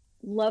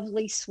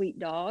lovely, sweet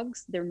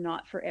dogs. They're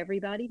not for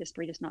everybody. This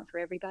breed is not for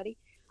everybody.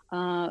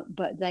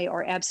 But they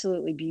are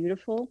absolutely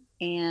beautiful,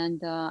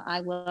 and I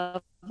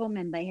love them,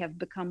 and they have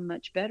become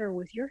much better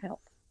with your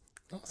help.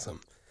 Awesome.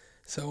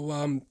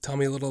 So tell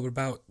me a little bit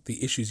about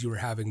the issues you were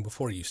having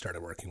before you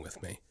started working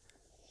with me.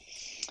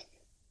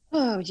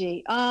 Oh,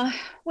 gee.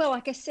 Well,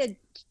 like I said,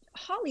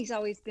 Holly's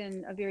always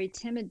been a very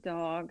timid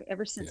dog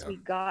ever since we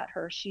got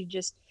her.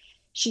 She's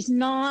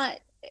not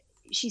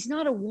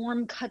a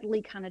warm,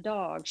 cuddly kind of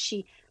dog.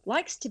 She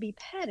likes to be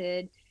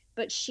petted,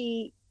 but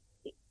she's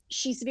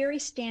very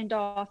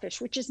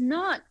standoffish, which is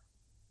not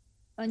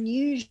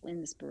unusual in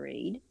this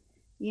breed.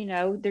 You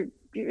know, I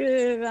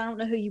don't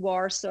know who you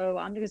are, so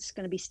I'm just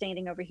going to be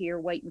standing over here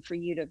waiting for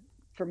me to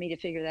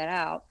figure that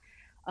out.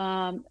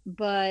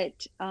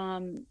 But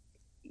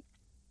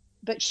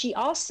she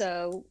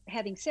also,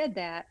 having said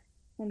that,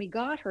 when we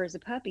got her as a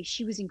puppy,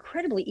 she was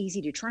incredibly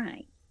easy to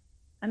train.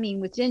 I mean,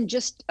 within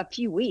just a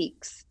few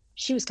weeks,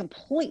 she was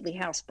completely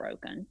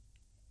housebroken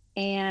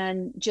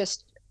and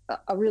just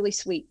a really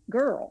sweet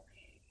girl.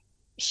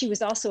 She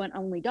was also an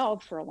only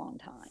dog for a long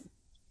time.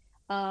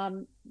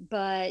 And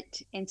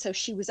so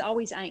she was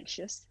always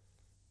anxious.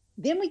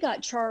 Then we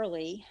got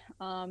Charlie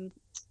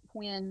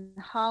when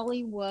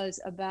Holly was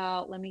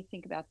about, let me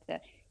think about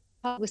that.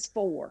 was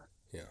 4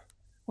 Yeah.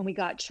 when we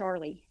got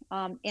Charlie.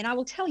 And I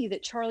will tell you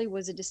that Charlie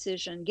was a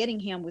decision, getting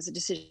him was a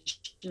decision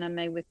I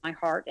made with my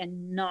heart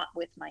and not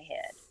with my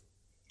head.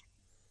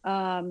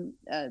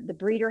 The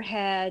breeder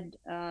had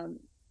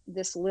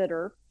this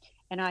litter,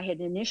 and I had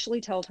initially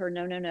told her,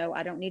 no,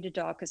 I don't need a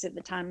dog, because at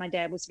the time my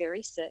dad was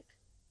very sick,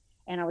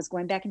 and I was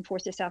going back and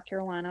forth to South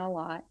Carolina a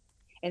lot.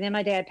 And then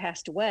my dad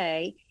passed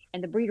away,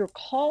 and the breeder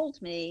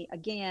called me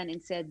again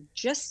and said,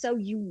 just so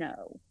you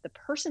know, the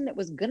person that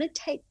was going to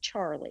take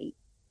Charlie,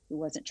 who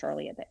wasn't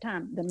Charlie at that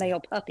time, the male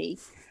puppy,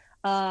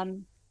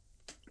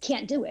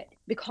 can't do it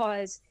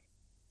because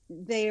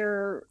they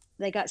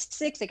got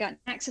sick, they got an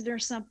accident or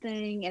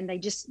something, and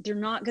they're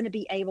not going to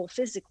be able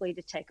physically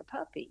to take a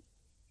puppy.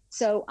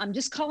 So I'm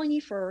just calling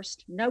you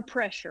first, no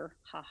pressure,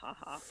 ha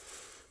ha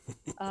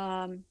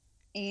ha.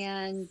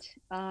 And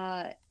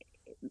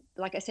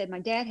like I said, my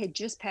dad had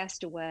just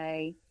passed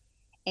away,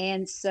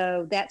 and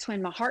so that's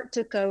when my heart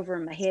took over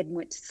and my head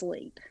went to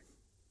sleep.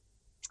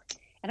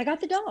 And I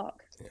got the dog.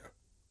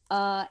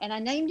 Yeah. And I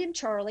named him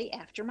Charlie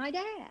after my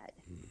dad.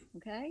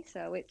 Okay,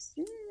 so it's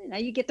now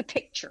you get the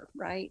picture,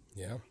 right?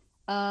 Yeah.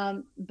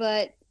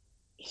 But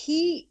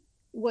he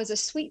was a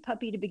sweet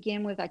puppy to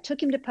begin with. I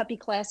took him to puppy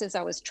classes.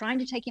 I was trying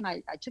to take him.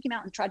 I took him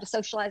out and tried to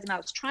socialize him. I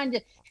was trying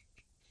to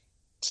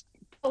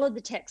follow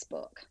the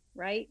textbook,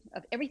 right,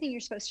 of everything you're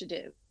supposed to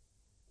do.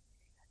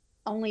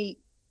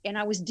 And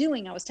I was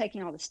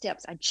taking all the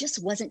steps. I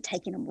just wasn't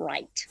taking them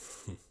right.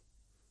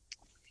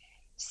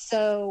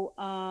 So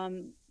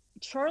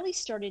Charlie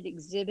started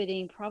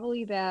exhibiting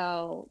probably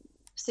about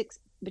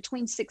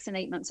between 6 and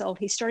 8 months old.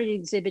 He started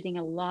exhibiting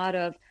a lot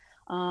of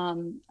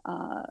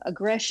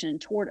aggression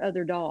toward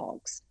other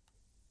dogs.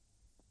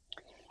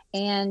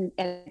 And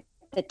at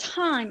the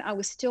time, I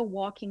was still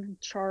walking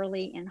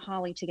Charlie and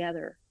Holly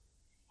together.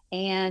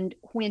 And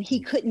when he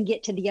couldn't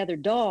get to the other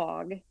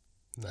dog,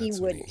 he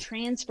would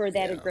transfer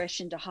that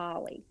aggression to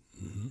Holly.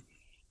 Mm-hmm.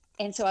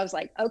 And so I was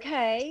like,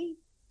 okay,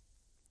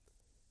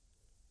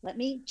 let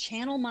me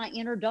channel my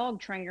inner dog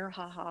trainer,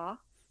 haha,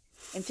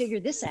 and figure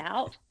this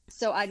out.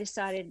 So I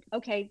decided,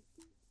 okay,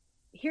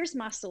 here's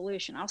my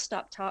solution. I'll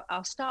stop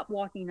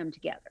walking them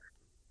together.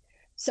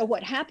 So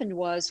what happened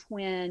was,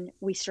 when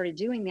we started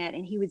doing that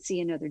and he would see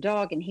another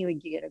dog and he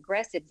would get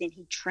aggressive, then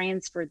he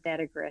transferred that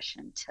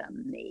aggression to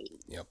me.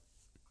 Yep.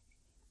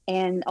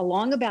 And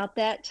along about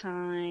that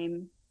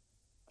time,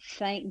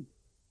 thank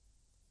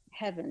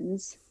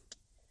heavens,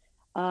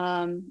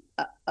 a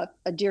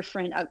dear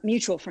friend, a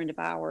mutual friend of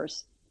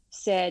ours,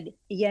 said,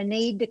 you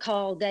need to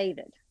call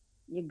David.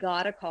 You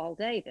got to call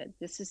David.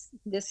 This is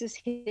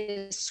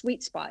his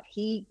sweet spot.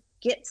 He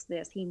gets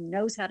this. He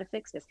knows how to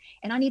fix this.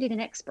 And I needed an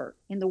expert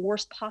in the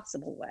worst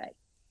possible way.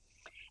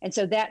 And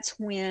so that's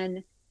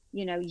when,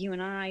 you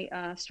and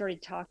I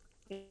started talking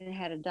and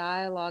had a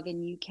dialogue,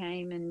 and you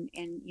came and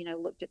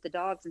looked at the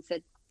dogs and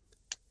said,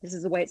 this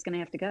is the way it's going to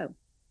have to go.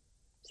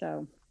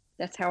 So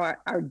that's how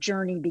our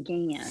journey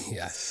began.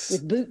 Yes.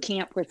 With boot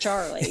camp with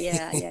Charlie.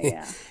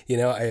 Yeah.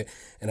 I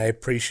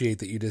appreciate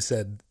that you just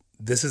said,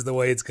 this is the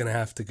way it's going to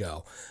have to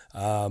go.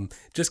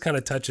 Just kind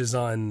of touches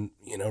on,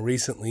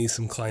 recently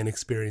some client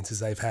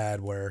experiences I've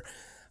had where,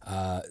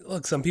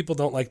 look, some people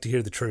don't like to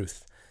hear the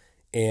truth.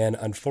 And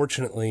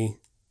unfortunately,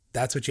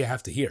 that's what you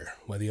have to hear,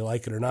 whether you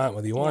like it or not,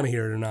 whether you want to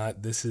hear it or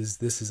not. This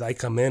is, I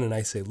come in and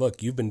I say,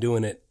 look, you've been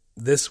doing it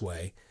this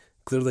way.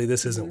 Clearly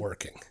this isn't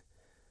working.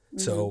 Mm-hmm.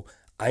 So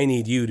I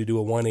need you to do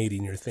a 180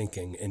 in your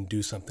thinking and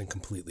do something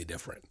completely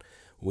different.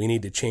 We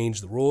need to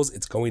change the rules.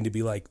 It's going to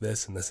be like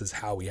this, and this is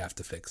how we have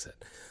to fix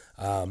it.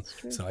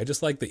 So I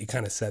just like that you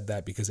kind of said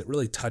that, because it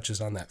really touches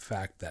on that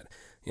fact that,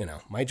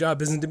 my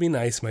job isn't to be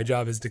nice. My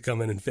job is to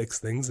come in and fix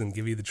things and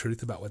give you the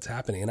truth about what's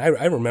happening. And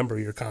I remember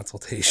your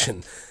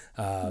consultation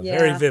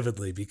very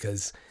vividly,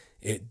 because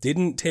it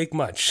didn't take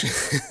much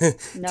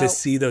to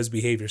see those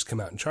behaviors come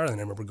out in Charlie. And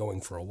I remember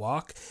going for a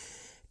walk,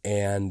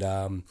 and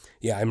I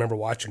remember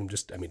watching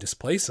him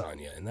displace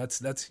Sonya. And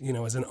that's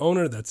as an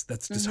owner, that's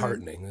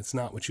disheartening. That's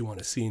not what you want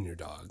to see in your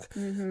dog.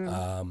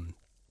 Mm-hmm.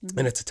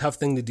 And it's a tough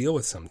thing to deal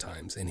with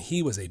sometimes. And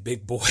he was a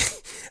big boy.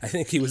 I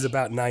think he was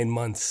about 9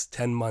 months,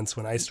 10 months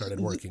when I started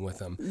working with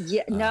him.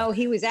 Yeah, no,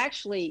 he was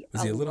actually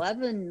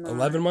 11 months.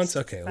 11 months?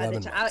 Okay,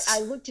 11 months. I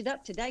looked it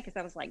up today because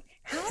I was like,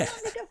 how long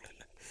ago?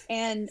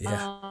 And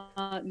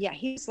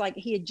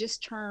he had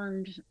just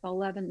turned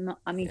 11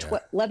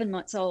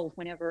 months old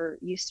whenever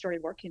you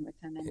started working with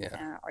him.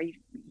 And or you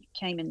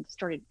came and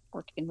started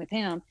working with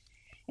him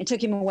and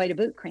took him away to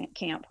boot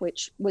camp,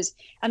 which was,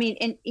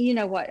 and you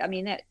know what?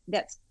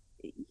 That's,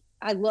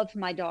 I love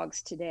my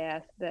dogs to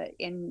death, but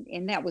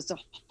and that was a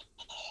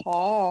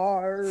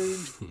hard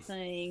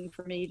thing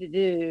for me to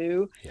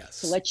do.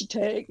 Yes. To let you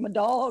take my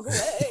dog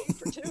away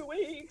for 2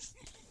 weeks.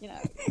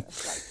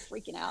 It's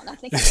like freaking out. And I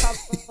think I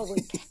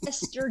probably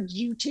pestered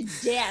you to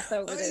death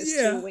over those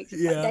 2 weeks.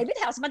 It's like, David,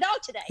 how's my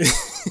dog today?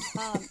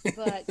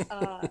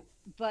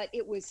 But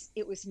it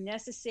was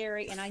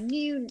necessary, and I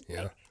knew.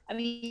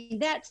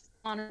 That's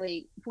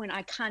honestly when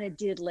I kind of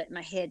did let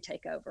my head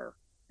take over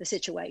the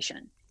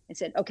situation and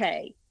said,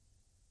 okay,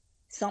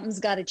 something's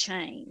got to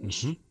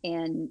change. Mm-hmm.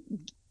 And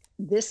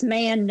this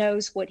man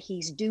knows what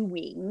he's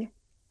doing.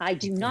 I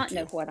do not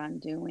know you. what I'm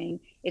doing.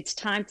 It's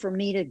time for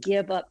me to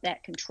give up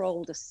that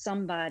control to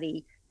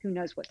somebody who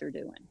knows what they're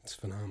doing. It's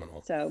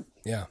phenomenal. So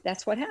yeah,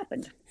 that's what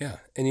happened. Yeah.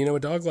 And a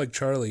dog like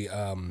Charlie,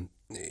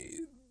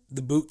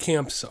 the boot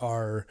camps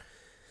are,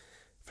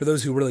 for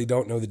those who really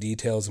don't know the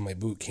details of my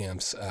boot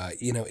camps,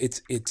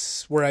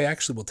 it's where I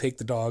actually will take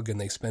the dog and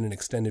they spend an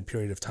extended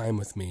period of time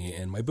with me.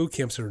 And my boot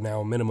camps are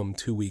now a minimum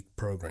 2-week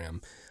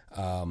program.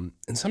 And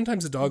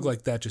sometimes a dog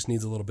like that just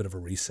needs a little bit of a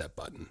reset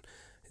button.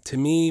 To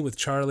me, with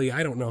Charlie,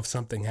 I don't know if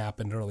something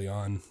happened early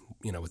on,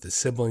 with his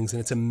siblings, and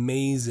it's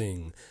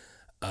amazing.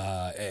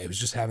 I was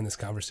just having this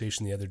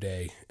conversation the other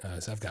day.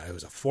 So it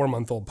was a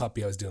 4-month-old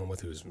puppy I was dealing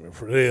with who was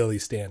really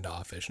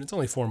standoffish, and it's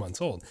only 4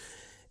 months old.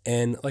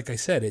 And like I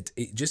said, it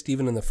just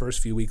even in the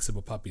first few weeks of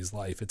a puppy's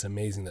life, it's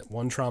amazing that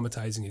one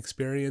traumatizing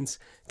experience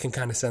can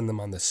kind of send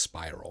them on this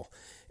spiral.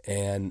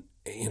 And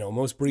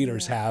most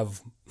breeders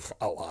have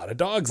a lot of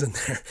dogs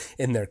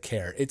in their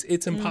care.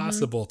 It's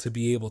impossible to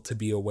be able to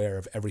be aware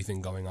of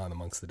everything going on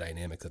amongst the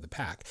dynamics of the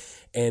pack.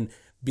 And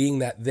being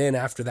that then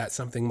after that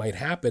something might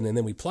happen and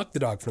then we pluck the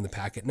dog from the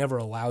pack, it never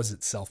allows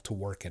itself to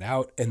work it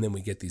out. And then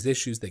we get these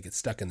issues, they get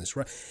stuck in this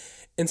rut.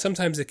 And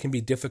sometimes it can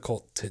be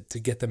difficult to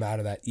get them out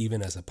of that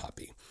even as a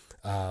puppy.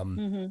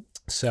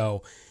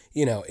 So,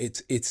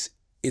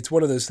 it's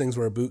one of those things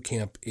where a boot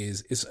camp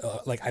is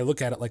like, I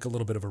look at it like a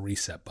little bit of a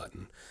reset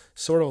button.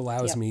 Sort of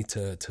allows me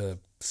to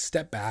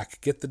step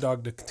back, get the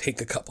dog to take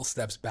a couple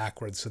steps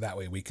backwards, so that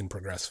way we can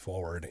progress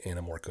forward in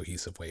a more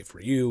cohesive way for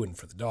you and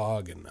for the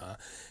dog.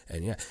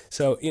 And yeah,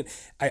 so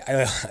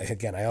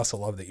I also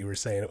love that you were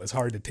saying it was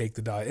hard to take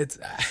the dog.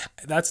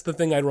 That's the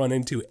thing I run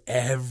into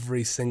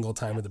every single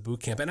time at the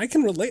boot camp, and I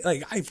can relate.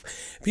 Like,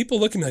 people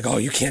look at me like, "Oh,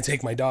 you can't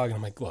take my dog," and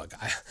I'm like, "Look,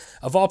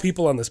 of all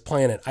people on this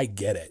planet, I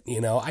get it.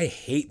 I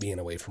hate being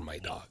away from my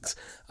dogs.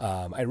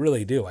 I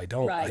really do. I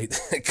don't. Right.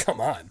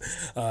 Come on,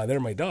 they're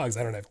my dogs.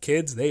 I don't have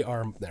kids. They're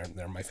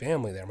my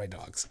family. They're my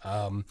dogs.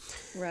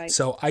 Right.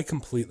 So I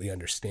completely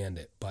understand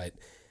it, but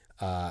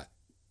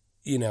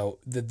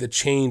the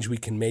change we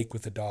can make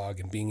with a dog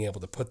and being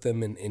able to put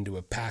them into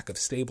a pack of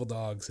stable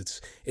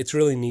dogs, it's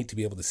really neat to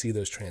be able to see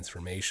those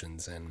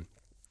transformations. And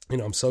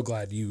I'm so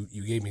glad you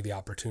gave me the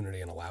opportunity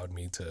and allowed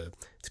me to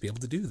be able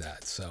to do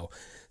that. So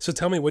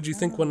tell me, what'd you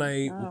think when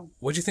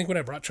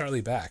I brought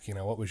Charlie back?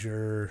 What was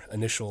your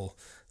initial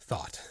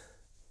thought?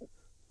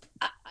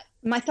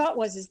 My thought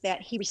was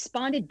that he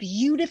responded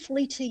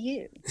beautifully to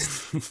you.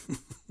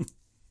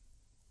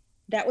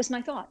 That was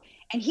my thought.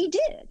 And he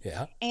did.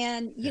 Yeah.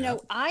 And,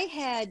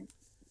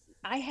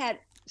 I had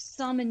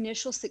some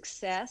initial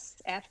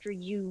success after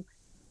you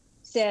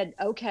said,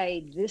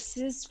 okay, this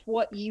is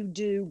what you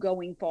do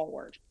going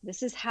forward.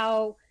 This is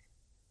how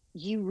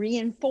you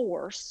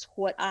reinforce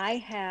what I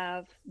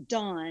have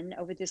done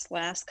over this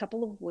last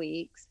couple of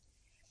weeks.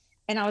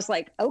 And I was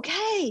like,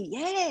 okay,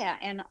 yeah.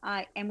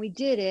 And we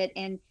did it.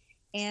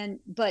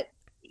 But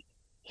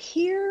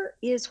here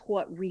is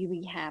what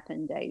really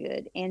happened,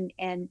 David. And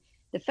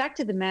the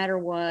fact of the matter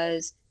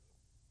was,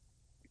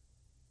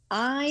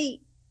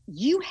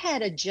 you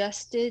had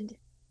adjusted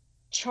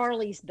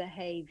Charlie's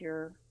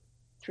behavior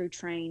through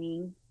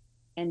training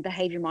and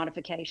behavior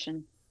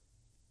modification,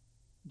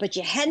 but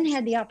you hadn't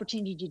had the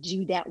opportunity to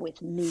do that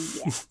with me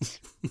yet.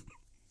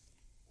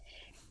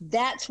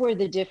 That's where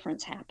the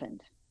difference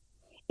happened,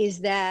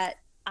 is that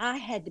I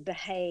had to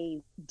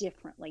behave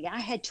differently. I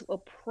had to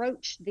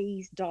approach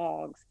these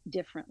dogs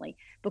differently,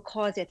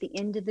 because at the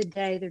end of the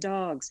day, they're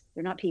dogs.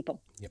 They're not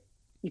people. Yep.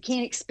 You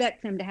can't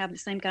expect them to have the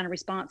same kind of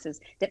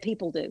responses that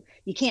people do.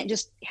 You can't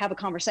just have a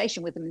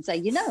conversation with them and say,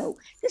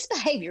 this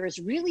behavior is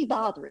really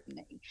bothering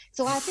me,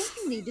 so I think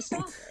you need to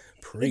stop it.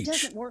 Preach. It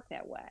doesn't work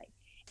that way.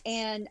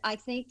 And I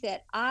think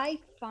that I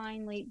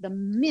finally,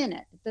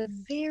 the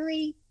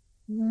very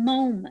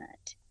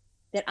moment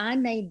that I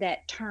made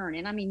that turn,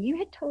 and I mean, you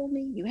had told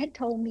me.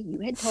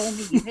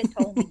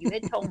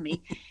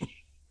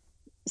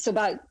 So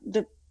by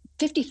the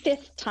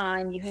 55th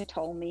time you had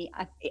told me,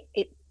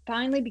 it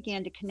finally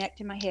began to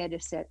connect in my head.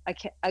 It said,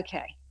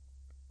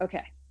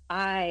 okay,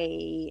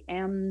 I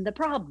am the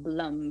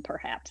problem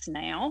perhaps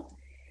now.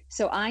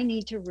 So I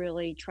need to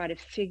really try to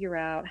figure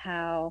out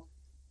how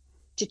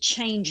to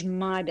change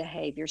my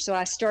behavior. So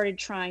I started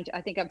trying to,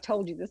 I think I've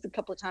told you this a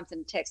couple of times in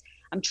the text,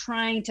 I was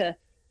trying to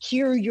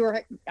hear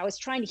your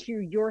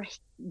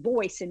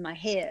voice in my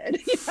head.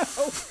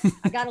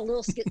 I got a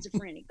little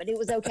schizophrenic, but it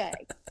was okay.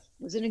 It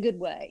was in a good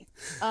way.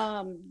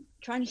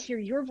 Trying to hear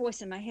your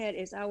voice in my head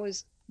as I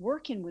was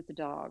working with the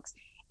dogs.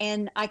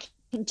 And I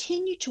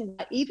continue to,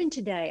 even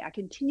today, I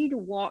continue to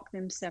walk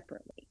them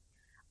separately.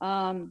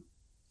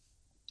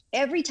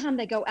 Every time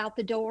they go out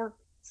the door,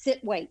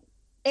 sit, wait.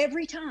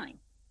 Every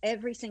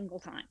single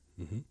time.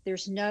 Mm-hmm.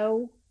 There's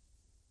no,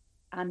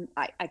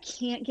 I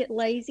can't get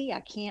lazy.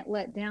 I can't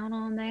let down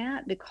on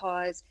that,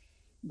 because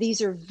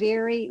these are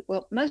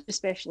most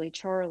especially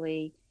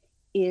Charlie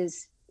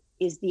is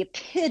the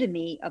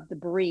epitome of the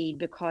breed,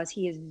 because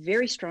he is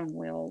very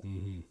strong-willed.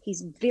 Mm-hmm.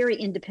 He's very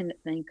independent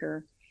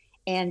thinker.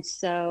 And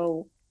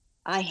so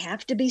I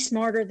have to be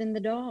smarter than the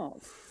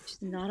dog, which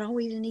is not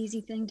always an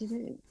easy thing to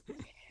do.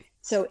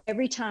 So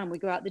every time we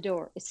go out the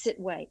door, it's sit,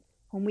 wait.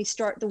 When we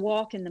start the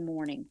walk in the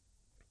morning,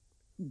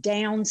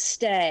 down,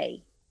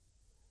 stay.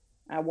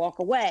 I walk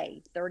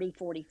away 30,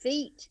 40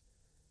 feet,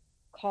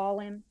 call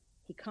him,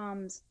 he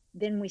comes,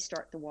 then we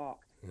start the walk.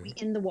 We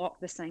end the walk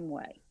the same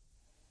way.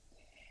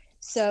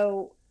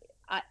 So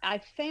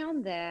I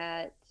found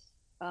that,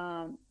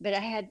 but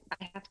I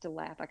have to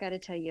laugh. I got to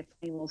tell you a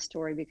funny little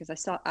story, because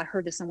I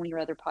heard this on one of your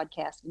other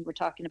podcasts, and you were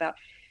talking about,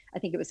 I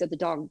think it was at the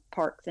dog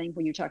park thing,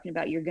 where you're talking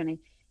about you're going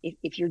to,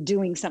 if you're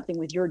doing something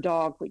with your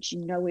dog, which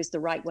you know is the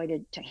right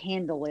way to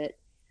handle it,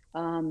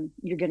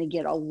 you're going to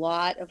get a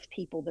lot of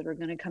people that are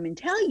going to come and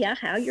tell you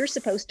how you're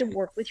supposed to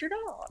work with your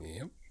dog.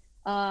 Yep.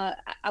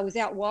 I was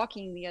out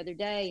walking the other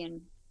day,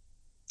 and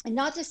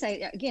not to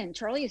say, again,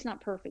 Charlie is not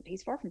perfect.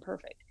 He's far from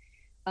perfect.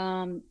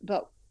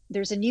 But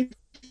there's a new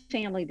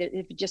family that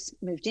have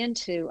just moved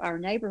into our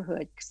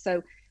neighborhood.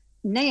 So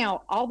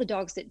now all the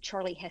dogs that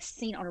Charlie has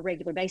seen on a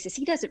regular basis,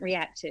 he doesn't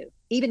react to.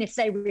 Even if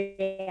they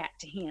react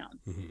to him,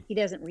 he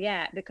doesn't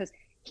react, because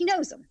he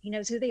knows them. He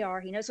knows who they are.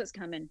 He knows what's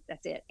coming.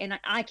 That's it. And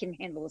I can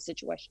handle the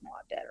situation a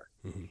lot better.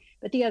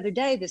 But the other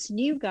day, this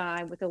new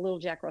guy with a little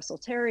Jack Russell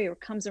Terrier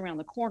comes around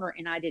the corner,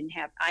 and I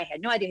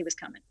had no idea he was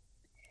coming.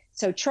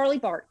 So Charlie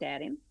barked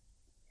at him.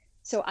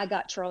 So I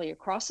got Charlie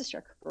across the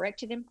street,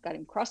 corrected him, got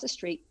him across the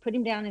street, put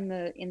him down in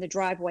the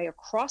driveway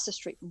across the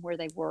street from where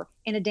they were,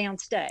 in a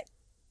downstay.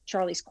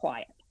 Charlie's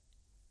quiet.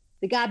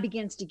 The guy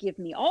begins to give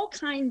me all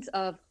kinds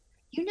of,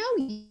 you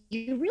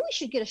really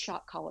should get a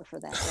shock collar for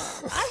that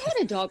dog. I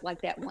had a dog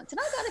like that once, and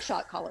I got a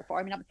shock collar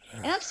for him. And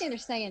I'm standing there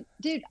saying,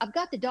 dude, I've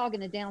got the dog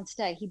in a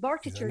downstay. He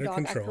barked at your dog.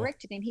 Control. I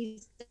corrected him.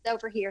 He's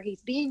over here.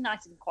 He's being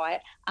nice and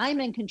quiet. I'm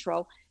in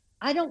control.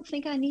 I don't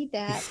think I need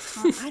that.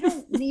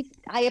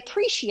 I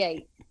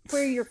appreciate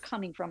where you're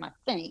coming from, I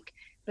think,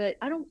 but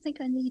I don't think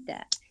I need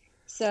that.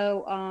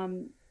 So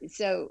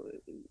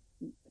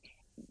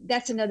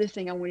that's another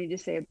thing I wanted to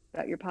say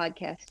about your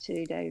podcast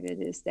too,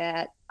 David, is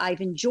that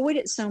I've enjoyed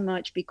it so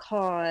much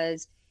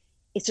because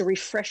it's a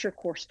refresher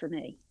course for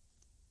me.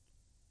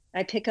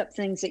 I pick up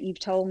things that you've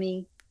told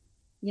me,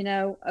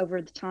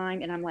 over the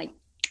time, and I'm like,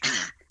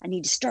 I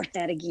need to start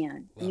that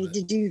again. I need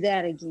to do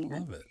that again.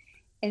 Love it.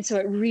 And so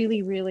it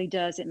really, really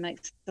does. It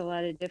makes a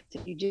lot of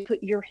difference. You just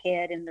put your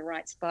head in the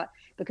right spot,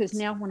 because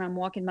now when I'm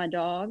walking my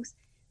dogs,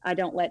 I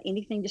don't let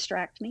anything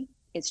distract me.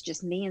 It's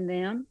just me and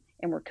them,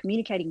 and we're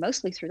communicating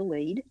mostly through the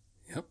lead.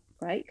 Yep.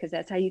 Right? Because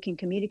that's how you can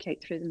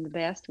communicate through them the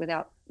best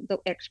without the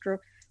extra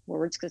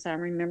words. Because I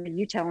remember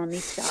you telling me,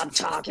 stop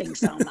talking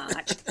so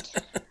much.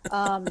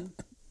 I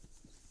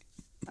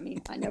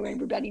know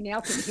everybody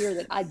now can hear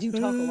that I do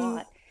talk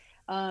a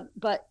lot.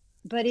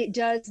 But it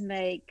does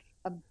make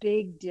a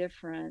big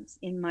difference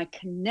in my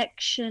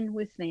connection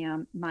with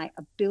them, my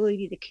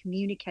ability to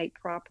communicate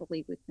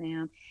properly with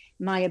them,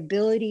 my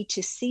ability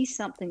to see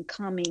something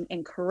coming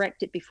and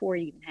correct it before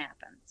it even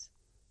happens.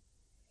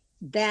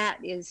 That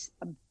is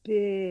a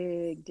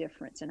big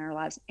difference in our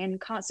lives.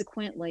 And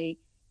consequently,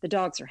 the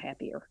dogs are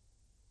happier,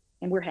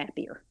 and we're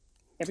happier.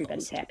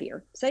 Everybody's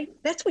happier. So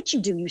that's what you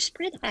do. You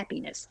spread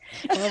happiness.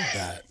 I love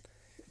that.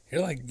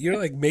 You're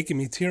like making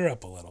me tear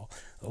up a little.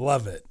 I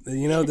love it.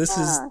 This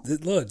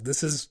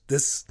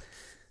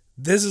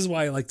is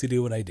why I like to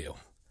do what I do.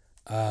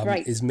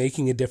 Right. Is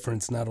making a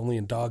difference not only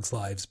in dogs'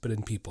 lives but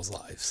in people's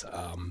lives.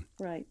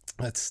 Right.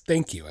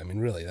 Thank you. I mean,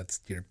 really, it's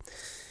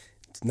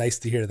nice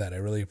to hear that. I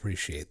really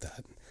appreciate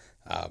that.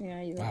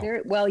 You're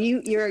very well.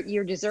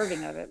 You're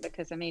deserving of it,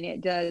 because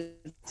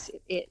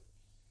it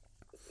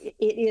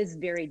is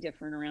very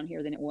different around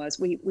here than it was.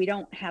 We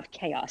don't have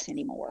chaos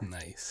anymore.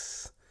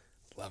 Nice.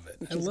 Love it.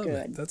 I love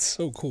it. That's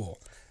so cool.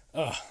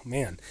 Oh,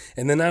 man.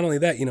 And then not only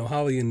that,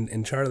 Holly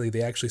and Charlie,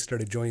 they actually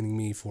started joining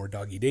me for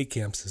doggy day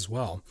camps as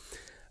well.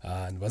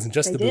 And it wasn't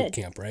just boot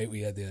camp, right?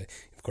 We had the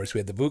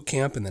boot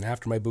camp, and then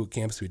after my boot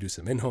camps, we do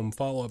some in-home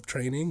follow-up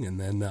training, and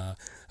then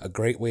a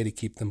great way to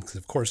keep them, because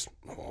of course,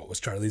 what was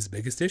Charlie's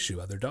biggest issue?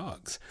 Other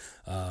dogs.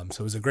 So it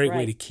was a great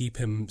way to keep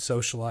him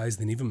socialized,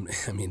 and even,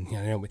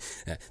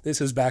 this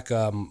is back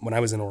when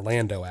I was in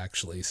Orlando,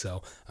 actually,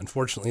 so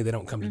unfortunately, they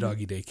don't come to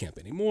doggy day camp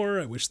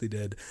anymore. I wish they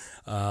did.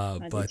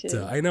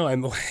 I know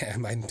I'm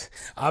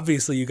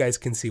obviously you guys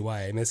can see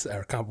why I miss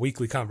our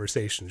weekly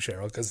conversation,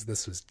 Cheryl, because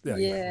this was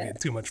we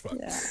had too much fun.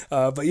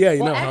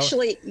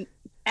 Yeah.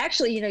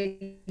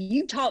 Actually,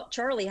 you taught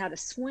Charlie how to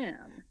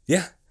swim.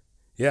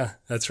 Yeah,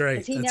 that's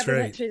right. He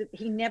never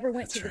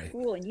went to the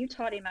pool, and you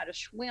taught him how to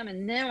swim,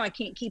 and now I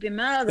can't keep him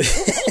out of the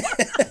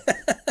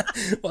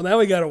pool. Well, now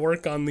we got to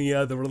work on the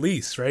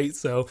release, right?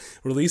 So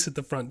release at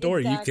the front door.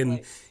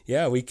 Exactly.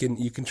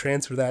 You can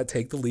transfer that,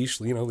 take the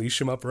leash,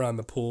 leash him up around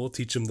the pool,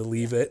 teach him to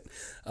leave it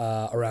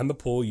around the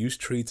pool, use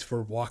treats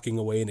for walking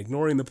away and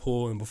ignoring the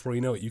pool, and before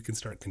you know it, you can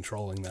start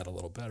controlling that a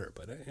little better.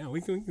 But we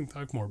can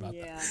talk more about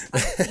that.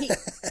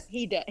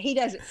 He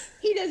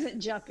doesn't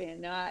jump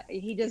in.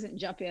 He doesn't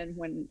jump in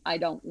when I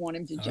don't want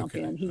him to jump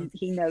in.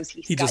 He knows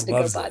he's got to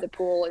go by the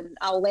pool, and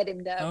I'll let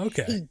him know.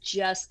 Okay. He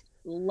just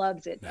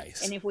loves it.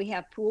 Nice. And if we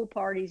have pool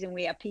parties and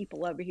we have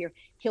people over here,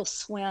 he'll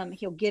swim.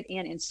 He'll get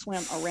in and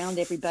swim around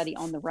everybody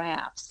on the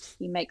rafts.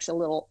 He makes a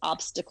little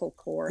obstacle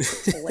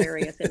course. It's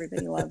hilarious.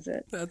 Everybody loves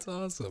it. That's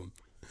awesome.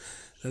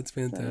 That's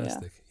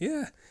fantastic. So,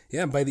 yeah.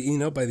 Yeah. By the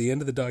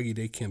end of the doggy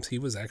day camps, he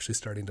was actually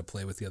starting to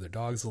play with the other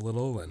dogs a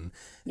little and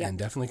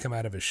definitely come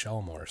out of his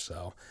shell more.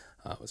 So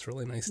it was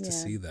really nice to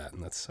see that.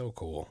 And that's so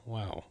cool.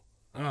 Wow.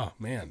 Oh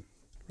man.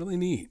 Really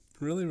neat.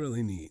 Really,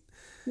 really neat.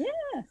 Yeah.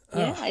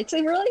 Yeah.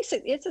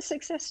 It's a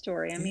success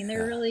story. I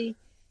mean,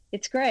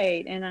 it's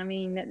great. And I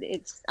mean,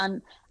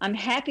 I'm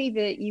happy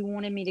that you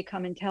wanted me to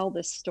come and tell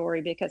this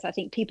story, because I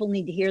think people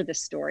need to hear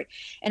this story.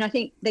 And I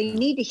think they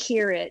need to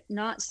hear it,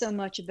 not so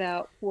much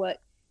about what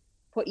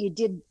you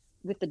did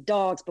with the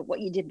dogs, but what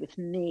you did with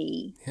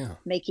me,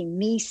 making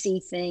me see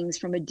things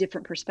from a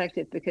different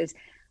perspective. Because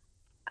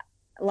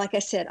like I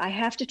said, I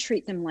have to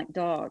treat them like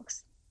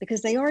dogs,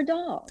 because they are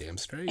dogs. Damn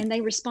straight. And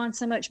they respond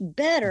so much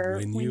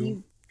better when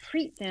you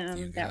treat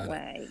them that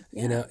way.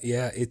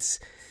 Yeah.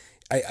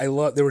 I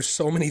love, there were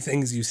so many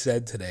things you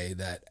said today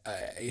that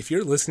if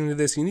you're listening to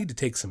this, you need to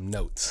take some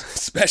notes,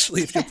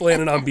 especially if you're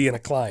planning on being a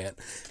client,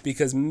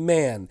 because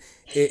man,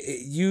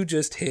 you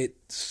just hit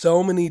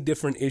so many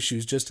different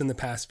issues just in the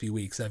past few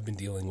weeks I've been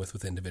dealing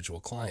with individual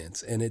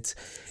clients. And it's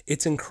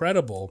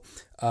incredible.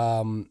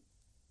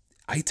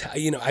 I've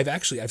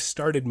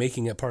started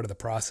making it part of the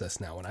process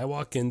now. When I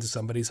walk into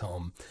somebody's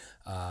home,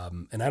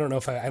 and I don't know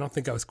if I don't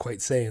think I was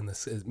quite saying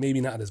this,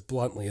 maybe not as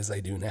bluntly as I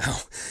do now.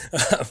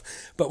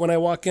 But when I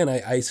walk in,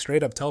 I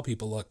straight up tell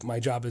people, look, my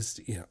job is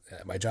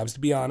to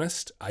be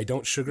honest. I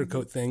don't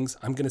sugarcoat things.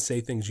 I'm going to say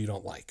things you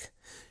don't like.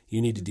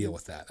 You need to deal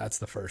with that. That's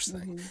the first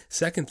thing.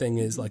 Second thing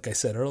is, like I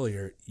said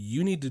earlier,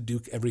 you need to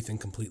do everything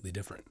completely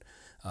different.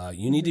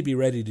 You need to be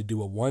ready to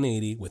do a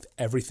 180 with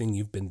everything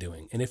you've been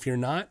doing. And if you're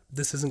not,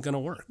 this isn't going to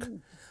work.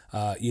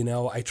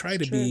 I try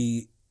to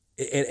be,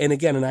 and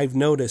again, and I've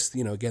noticed,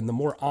 again, the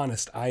more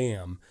honest I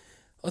am,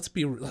 let's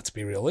be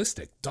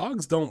realistic.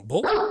 Dogs don't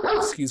bull.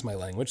 Excuse my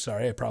language.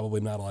 Sorry, I'm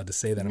probably not allowed to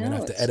say that. I'm going to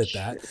have to edit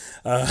that.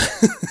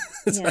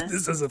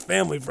 This is a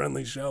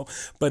family-friendly show,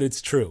 but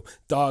it's true.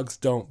 Dogs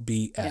don't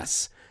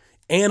BS.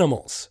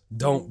 Animals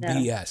don't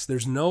BS.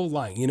 There's no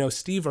lying.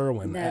 Steve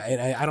Irwin,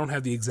 and I don't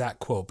have the exact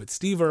quote, but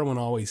Steve Irwin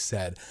always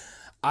said,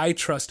 I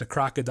trust a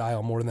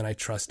crocodile more than I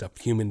trust a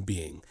human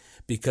being.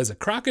 Because a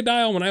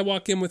crocodile, when I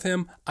walk in with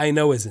him, I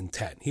know his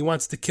intent. He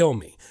wants to kill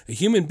me. A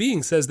human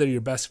being says they're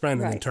your best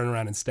friend and then turn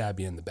around and stab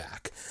you in the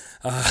back.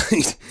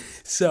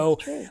 So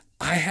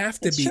I have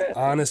to be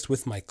honest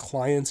with my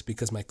clients,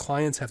 because my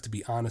clients have to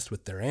be honest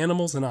with their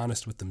animals and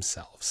honest with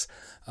themselves.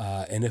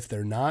 And if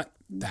they're not,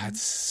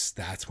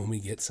 that's when we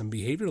get some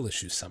behavioral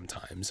issues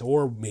sometimes.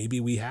 Or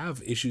maybe we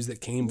have issues that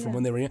came from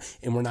when they were young,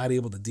 and we're not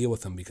able to deal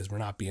with them because we're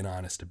not being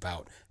honest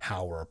about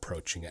how we're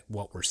approaching it,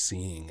 what we're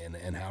seeing,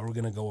 and how we're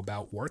going to go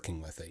about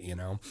working with it,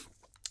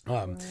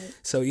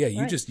 So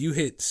you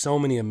hit so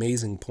many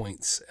amazing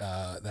points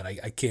that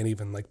I can't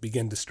even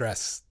begin to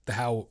stress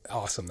how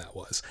awesome that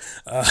was.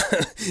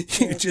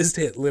 You just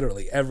hit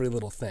literally every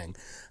little thing.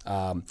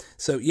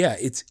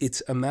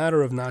 It's a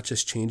matter of not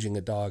just changing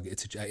a dog.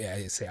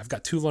 I say I've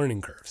got two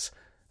learning curves.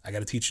 I got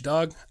to teach a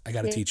dog. I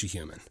got to teach a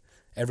human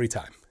every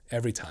time.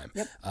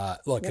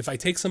 If I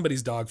take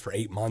somebody's dog for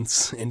 8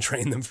 months and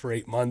train them for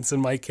 8 months in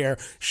my care,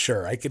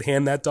 sure, I could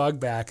hand that dog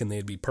back and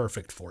they'd be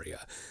perfect for you.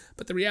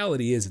 But the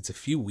reality is it's a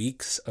few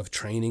weeks of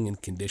training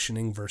and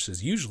conditioning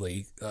versus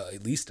usually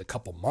at least a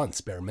couple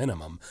months, bare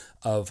minimum,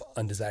 of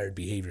undesired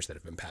behaviors that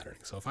have been patterning.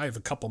 So if I have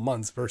a couple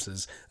months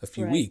versus a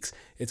few weeks,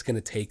 it's going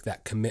to take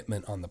that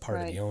commitment on the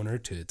part of the owner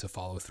to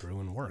follow through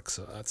and work.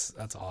 So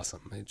that's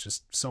awesome. It's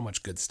just so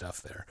much good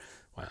stuff there.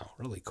 Wow,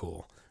 really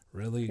cool.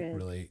 Really,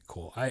 really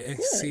cool.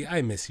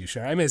 I miss you,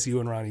 Sharon. I miss you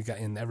and Ronnie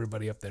and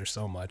everybody up there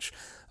so much.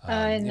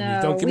 I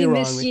know. Don't get me wrong.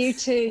 Miss you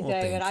too,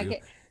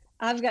 David.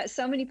 I've got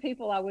so many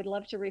people I would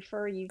love to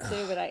refer you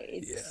to,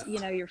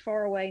 but you're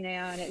far away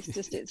now, and it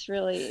gets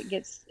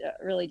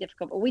really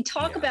difficult. But we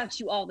talk about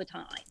you all the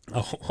time.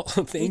 Oh,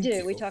 thank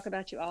you. We talk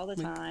about you all the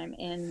time,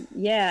 and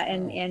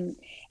and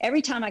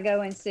every time I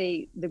go and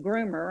see the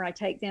groomer, I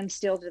take them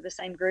still to the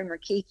same groomer,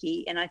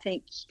 Kiki, and I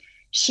think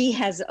she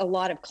has a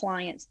lot of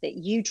clients that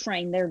you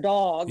train their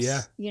dogs,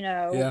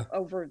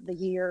 over the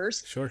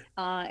years. Sure.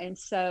 And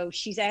so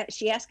she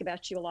asked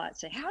about you a lot.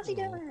 Say, how's he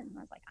doing? And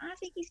I was like, I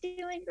think he's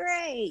doing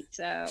great.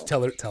 So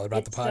tell her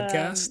about the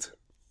podcast.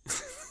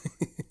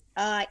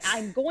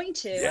 I'm going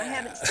to. I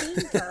haven't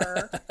seen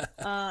her.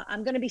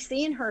 I'm going to be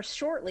seeing her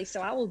shortly,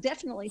 so I will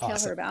definitely tell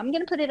her about it. I'm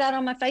going to put it out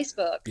on my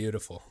Facebook.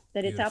 Beautiful.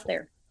 It's out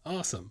there.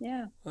 Awesome.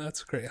 Yeah. Well,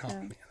 that's great. Oh,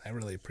 man, I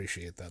really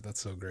appreciate that.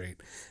 That's so great.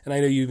 And I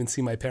know you even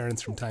see my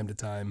parents from time to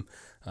time.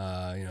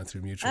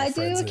 through mutual I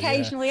friends. do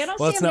occasionally. Yeah. I don't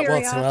Well, see it's him not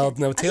very well,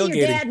 often. no I see your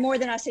tailgating. dad more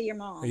than I see your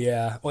mom.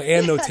 Yeah, well,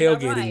 and no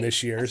tailgating right.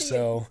 this year, I see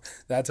so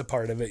that's a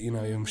part of it.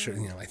 I'm sure.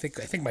 I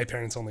think my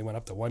parents only went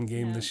up to one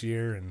game this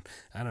year, and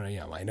I don't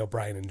know. I know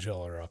Brian and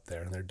Jill are up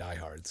there, and they're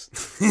diehards.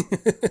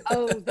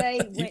 Oh, they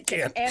went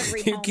to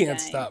every home game. You can't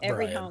stop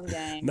every Brian. Home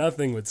game.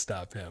 Nothing would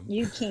stop him.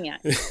 You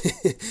can't.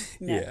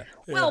 No. Yeah.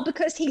 Well,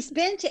 because he's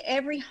been to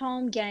every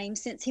home game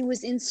since he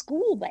was in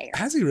school there.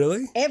 Has he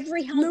really?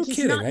 Every home. No he's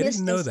kidding. Not I missed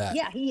didn't know that.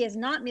 Yeah, he has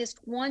not missed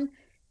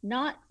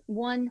not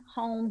one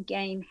home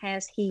game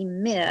has he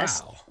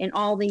missed in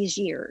all these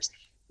years.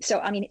 So,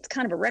 I mean, it's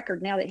kind of a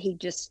record now that he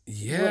just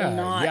will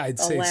not I'd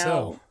say allow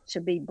so. to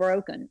be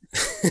broken.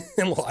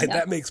 Well,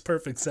 that makes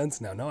perfect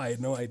sense now. No, I had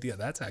no idea.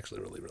 That's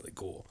actually really, really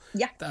cool.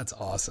 Yeah. That's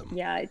awesome.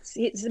 Yeah,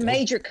 it's a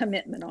major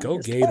commitment on Go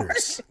his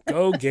Gators. part.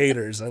 Go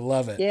Gators. I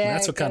love it. Yeah, And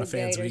that's what kind of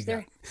fans Gators.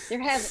 we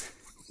got.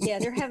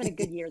 They're having a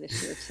good year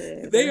this year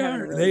too. They They're are.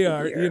 having a really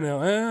good year.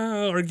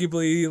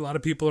 Arguably, a lot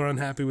of people are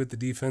unhappy with the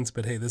defense,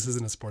 but hey, this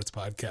isn't a sports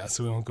podcast,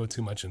 so we won't go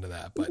too much into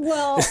that. But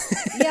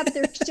but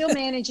they're still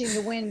managing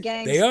to win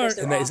games. They are,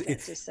 their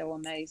offense is so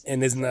amazing.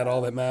 And isn't that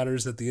all that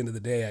matters at the end of the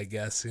day? I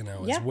guess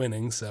is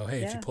winning. So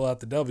hey, if you pull out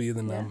the W,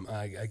 then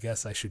I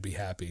guess I should be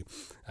happy.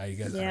 All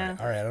right.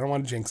 I don't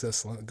want to jinx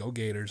this. Go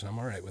Gators. I'm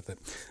all right with it.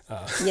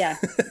 Yeah.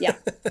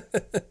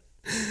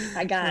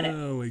 I got it.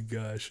 Oh my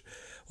gosh.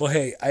 Well,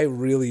 hey, I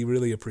really,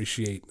 really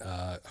appreciate,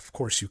 of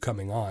course, you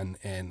coming on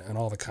and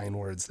all the kind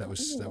words. That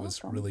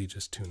was really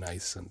just too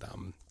nice. And,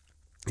 I'm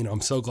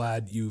so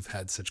glad you've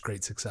had such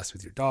great success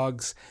with your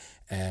dogs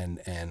and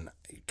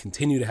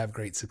continue to have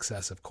great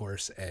success, of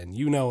course. And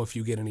if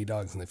you get any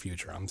dogs in the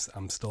future,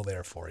 I'm still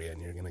there for you,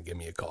 and you're going to give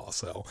me a call.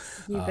 So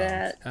you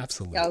bet.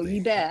 Absolutely. Oh,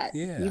 you bet.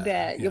 Yeah, you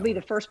bet. You'll be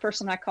the first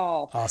person I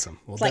call. Awesome.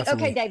 Well, it's like,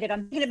 okay, David,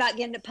 I'm thinking about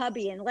getting a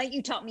puppy, and let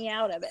you talk me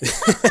out of it.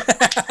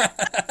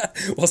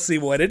 We'll see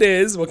what it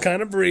is, what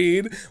kind of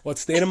breed, what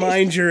state of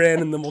mind you're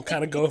in, and then we'll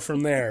kind of go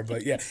from there.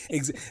 But yeah,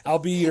 I'll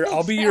be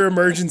your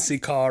emergency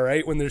call,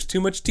 right? When there's too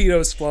much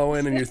Tito's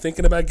flowing and you're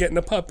thinking about getting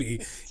a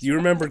puppy, you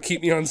remember,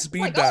 keep me on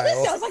speed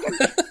dial. Sounds like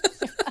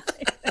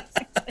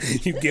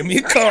You give me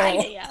a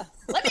call.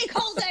 Let me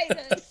call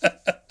David.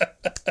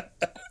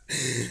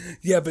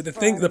 Yeah, but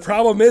the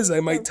problem is I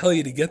might tell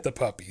you to get the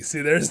puppy.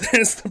 See, there's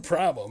the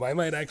problem. I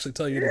might actually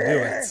tell you to do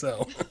it.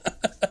 So.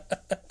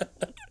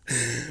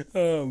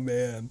 Oh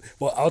man.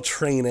 Well, I'll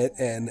train it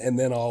and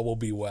then all will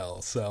be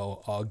well.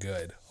 So all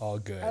good.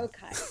 Okay. All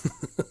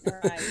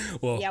right.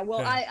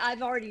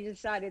 I've already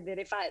decided that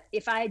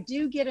if I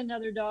do get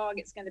another dog,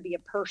 it's going to be a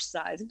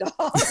purse-sized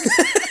dog.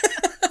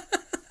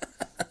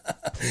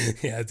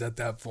 Yeah, it's at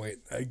that point.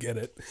 I get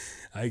it.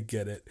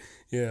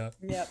 Yeah.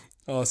 Yep.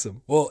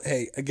 Awesome. Well,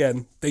 hey,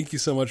 again, thank you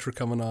so much for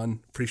coming on.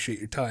 Appreciate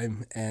your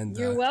time. And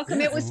you're welcome.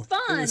 It was fun.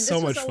 It was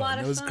so much fun.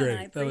 That was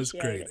great. That was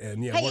great.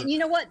 And yeah. Hey, you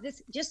know what?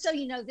 Just so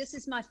you know, this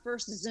is my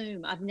first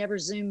Zoom. I've never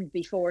Zoomed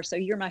before, so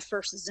you're my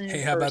first Zoom.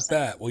 Hey, how about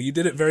that? Well, you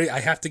did it I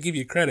have to give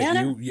you credit.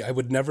 I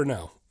would never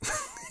know.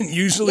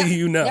 Usually,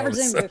 Never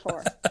Zoomed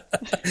before.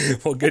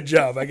 Well, good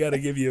job. I got to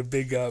give you a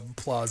big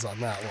applause on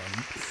that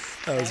one.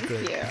 That was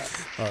great. You.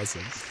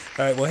 Awesome.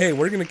 All right. Well, hey,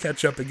 we're going to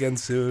catch up again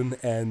soon,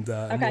 and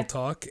we'll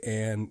talk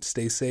and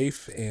stay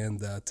safe, and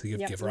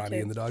give Ronnie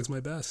and the dogs my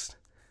best.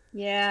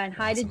 Yeah, and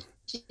hi to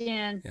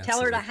Jen. Yeah,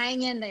 Tell her to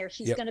hang in there.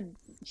 She's gonna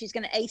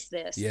ace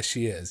this. Yes,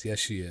 she is.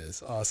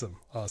 Awesome.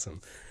 All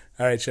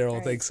right, Cheryl.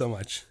 Right. Thanks so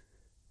much.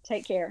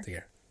 Take care. Take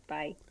care.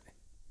 Bye.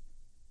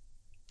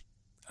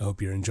 I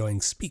hope you're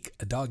enjoying Speak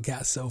a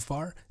Dogcast so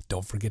far.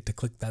 Don't forget to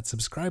click that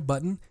subscribe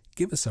button,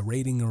 give us a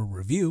rating or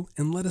review,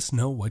 and let us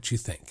know what you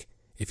think.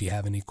 If you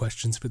have any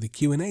questions for the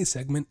Q&A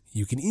segment,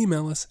 you can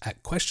email us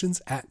at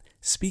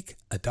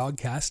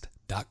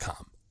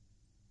questions@speakadogcast.com.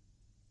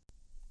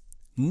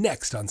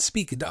 Next on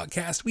Speak a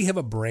Dogcast, we have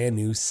a brand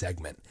new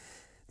segment.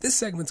 This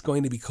segment's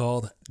going to be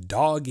called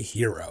Dog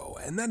Hero,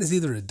 and that is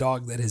either a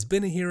dog that has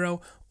been a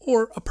hero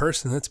or a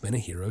person that's been a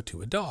hero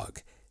to a dog.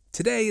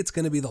 Today, it's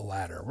going to be the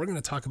latter. We're going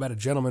to talk about a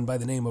gentleman by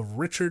the name of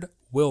Richard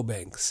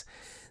Wilbanks.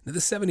 Now,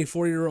 this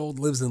 74-year-old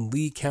lives in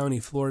Lee County,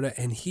 Florida,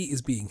 and he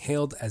is being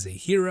hailed as a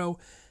hero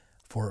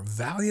for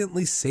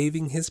valiantly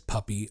saving his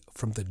puppy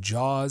from the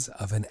jaws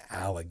of an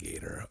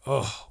alligator.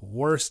 Oh,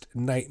 worst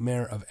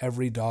nightmare of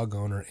every dog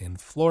owner in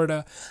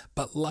Florida.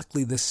 But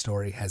luckily, this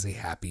story has a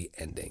happy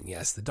ending.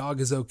 Yes, the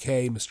dog is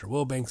okay. Mr.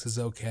 Wilbanks is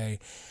okay.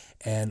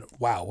 And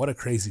wow, what a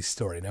crazy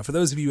story. Now, for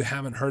those of you who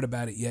haven't heard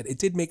about it yet, it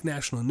did make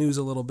national news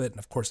a little bit. And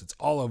of course, it's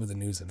all over the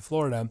news in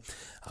Florida.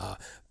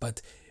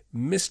 But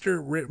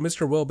Mr.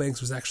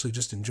 Wilbanks was actually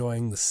just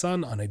enjoying the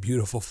sun on a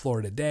beautiful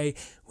Florida day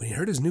when he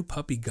heard his new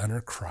puppy Gunner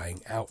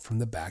crying out from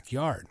the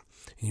backyard.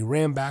 And he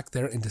ran back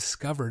there and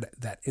discovered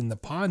that in the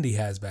pond he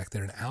has back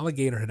there, an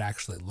alligator had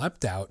actually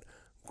leapt out,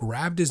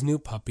 grabbed his new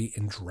puppy,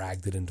 and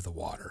dragged it into the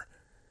water.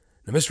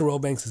 Now, Mr.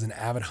 Wilbanks is an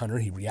avid hunter.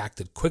 He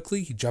reacted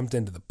quickly. He jumped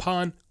into the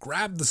pond,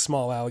 grabbed the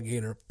small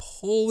alligator,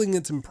 pulling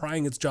it and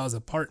prying its jaws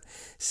apart,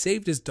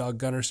 saved his dog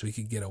Gunner so he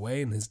could get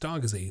away. And his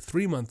dog is a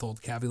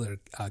 3-month-old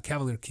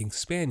Cavalier King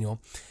Spaniel.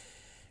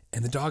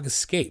 and the dog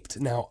escaped.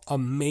 Now,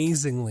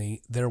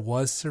 amazingly, there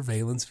was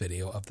surveillance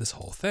video of this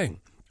whole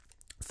thing.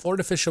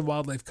 Florida Fish and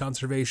Wildlife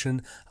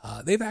Conservation,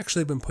 they've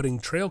actually been putting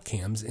trail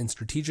cams in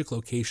strategic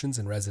locations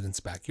in residents'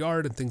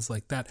 backyard and things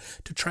like that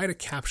to try to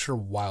capture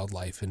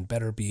wildlife and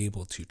better be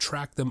able to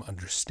track them,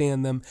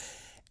 understand them,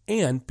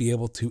 and be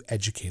able to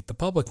educate the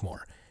public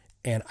more.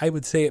 And I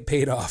would say it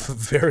paid off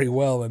very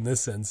well in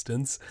this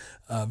instance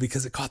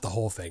because it caught the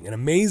whole thing. And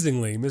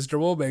amazingly, Mr.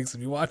 Wilbanks, if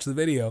you watch the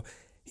video,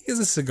 he has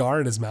a cigar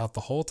in his mouth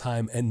the whole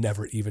time and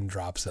never even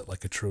drops it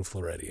like a true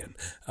Floridian.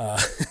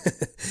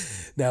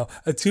 Now,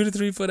 a 2 to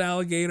 3 foot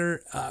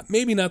alligator,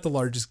 maybe not the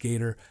largest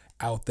gator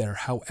out there.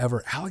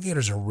 However,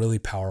 alligators are really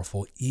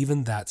powerful,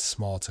 even that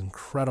small. It's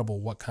incredible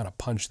what kind of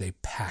punch they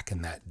pack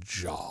in that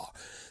jaw.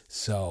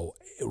 So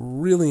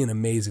really an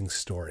amazing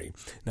story.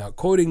 Now,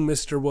 quoting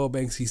Mr.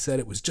 Wilbanks, he said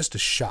it was just a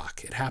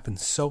shock. It happened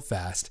so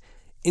fast.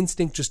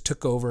 Instinct just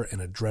took over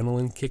and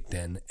adrenaline kicked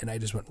in, and I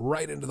just went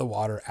right into the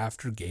water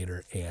after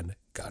gator and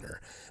gunner.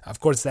 Of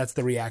course, that's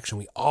the reaction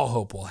we all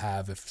hope we'll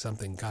have if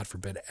something, God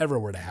forbid, ever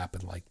were to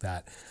happen like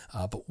that.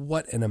 But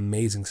what an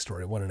amazing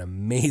story. What an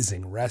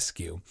amazing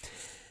rescue.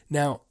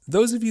 Now,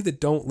 those of you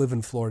that don't live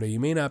in Florida, you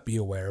may not be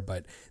aware,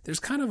 but there's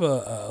kind of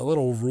a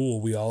little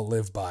rule we all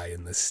live by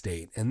in this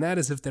state, and that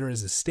is if there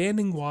is a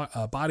standing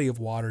body of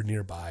water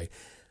nearby,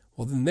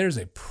 well, then there's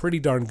a pretty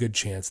darn good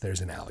chance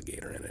there's an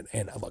alligator in it.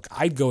 And look,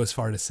 I'd go as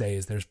far to say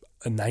is there's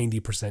a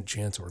 90%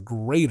 chance or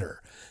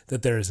greater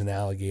that there is an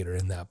alligator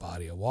in that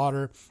body of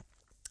water,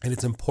 and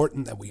it's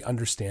important that we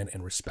understand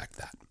and respect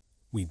that.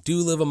 We do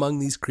live among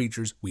these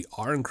creatures, we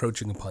are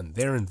encroaching upon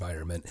their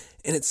environment,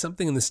 and it's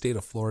something in the state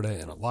of Florida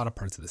and a lot of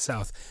parts of the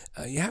South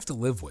you have to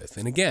live with.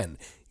 And again,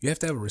 you have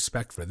to have a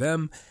respect for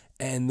them,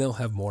 and they'll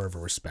have more of a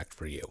respect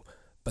for you.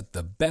 But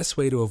the best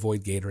way to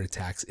avoid gator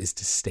attacks is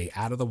to stay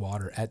out of the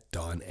water at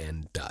dawn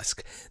and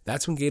dusk.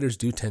 That's when gators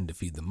do tend to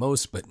feed the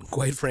most, but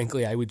quite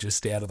frankly, I would just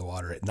stay out of the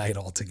water at night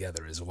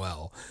altogether as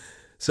well.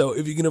 So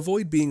if you can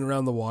avoid being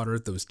around the water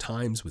at those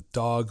times with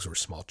dogs or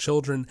small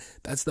children,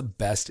 that's the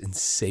best and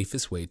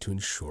safest way to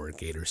ensure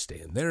gators stay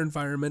in their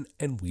environment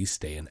and we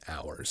stay in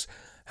ours.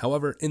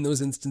 However, in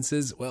those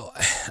instances, well,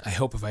 I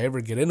hope if I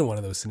ever get into one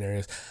of those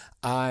scenarios,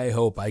 I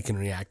hope I can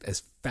react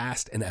as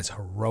fast and as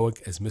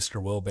heroic as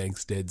Mr.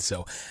 Wilbanks did.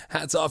 So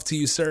hats off to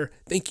you, sir.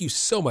 Thank you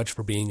so much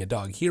for being a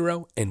dog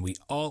hero, and we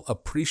all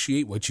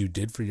appreciate what you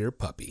did for your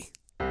puppy.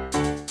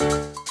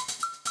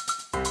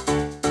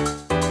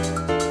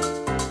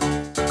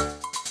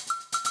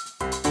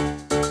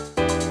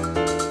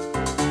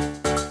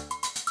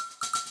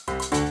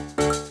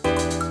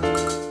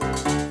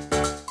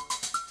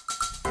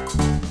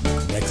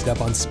 Next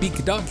up on Speak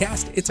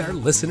Dogcast, it's our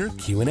listener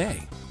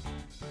Q&A.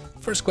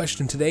 First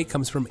question today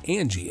comes from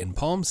Angie in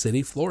Palm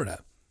City,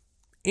 Florida.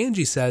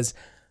 Angie says,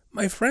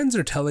 "My friends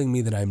are telling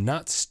me that I'm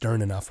not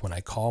stern enough when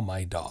I call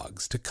my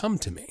dogs to come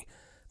to me,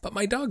 but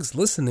my dogs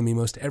listen to me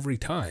most every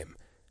time.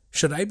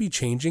 Should I be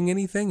changing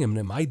anything, and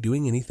am I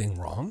doing anything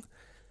wrong?"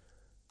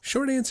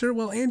 Short answer,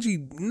 well,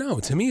 Angie, no,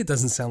 to me it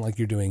doesn't sound like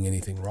you're doing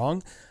anything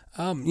wrong.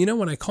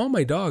 When I call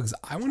my dogs,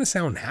 I want to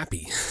sound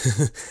happy.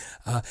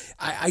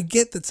 I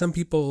get that some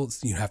people,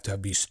 you have to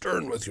be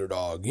stern with your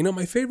dog.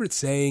 My favorite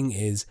saying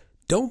is,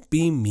 don't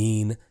be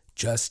mean,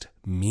 just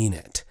mean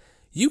it.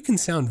 You can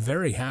sound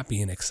very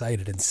happy and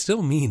excited and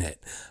still mean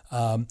it.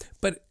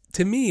 But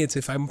to me, it's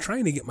if I'm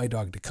trying to get my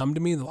dog to come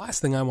to me, the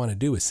last thing I want to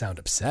do is sound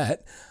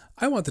upset.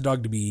 I want the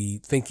dog to be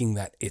thinking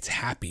that it's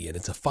happy and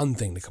it's a fun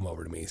thing to come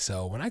over to me.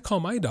 So when I call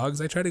my dogs,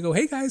 I try to go,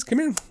 "Hey guys, come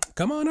here,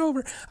 come on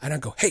over." I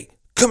don't go, "Hey,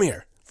 come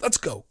here. Let's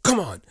go. Come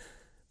on."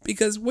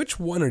 Because which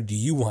one do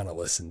you want to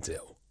listen to?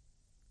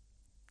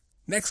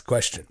 Next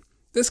question.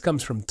 This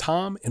comes from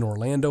Tom in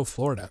Orlando,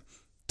 Florida.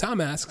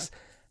 Tom asks,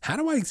 "How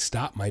do I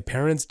stop my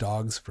parents'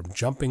 dogs from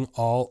jumping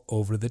all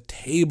over the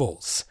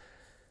tables?"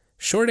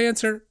 Short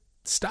answer,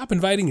 stop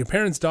inviting your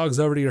parents' dogs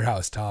over to your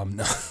house, Tom.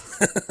 No,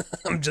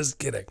 I'm just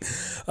kidding.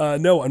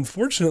 No,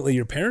 unfortunately,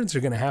 your parents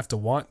are going to have to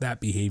want that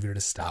behavior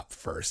to stop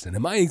first. And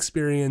in my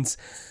experience,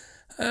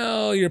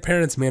 well, your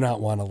parents may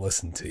not want to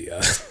listen to you.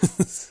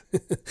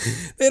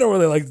 They don't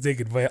really like to take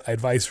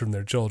advice from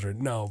their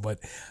children, no, but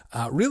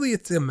really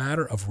it's a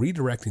matter of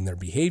redirecting their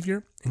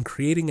behavior and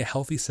creating a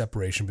healthy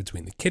separation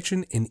between the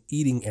kitchen and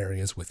eating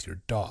areas with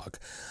your dog.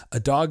 A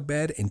dog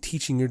bed and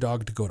teaching your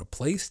dog to go to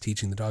place,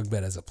 teaching the dog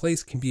bed as a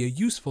place, can be a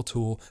useful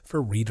tool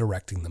for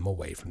redirecting them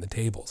away from the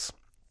tables.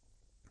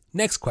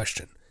 Next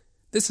question.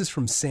 This is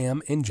from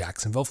Sam in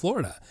Jacksonville,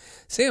 Florida.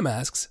 Sam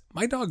asks,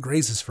 "My dog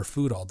grazes for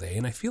food all day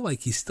and I feel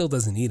like he still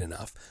doesn't eat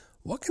enough.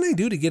 What can I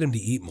do to get him to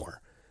eat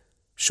more?"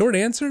 Short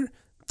answer,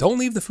 don't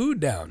leave the food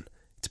down.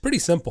 It's pretty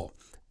simple.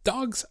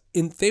 Dogs,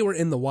 if they were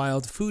in the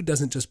wild, food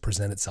doesn't just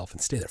present itself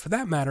and stay there. For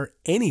that matter,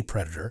 any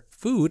predator,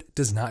 food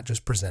does not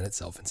just present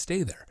itself and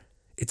stay there.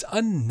 It's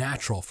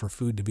unnatural for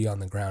food to be on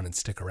the ground and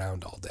stick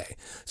around all day.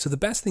 So the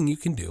best thing you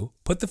can do,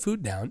 put the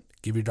food down,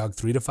 give your dog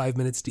 3 to 5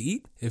 minutes to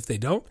eat. If they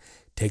don't,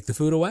 take the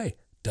food away.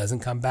 Doesn't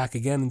come back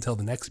again until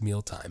the next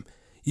meal time.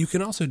 You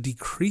can also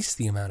decrease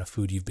the amount of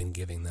food you've been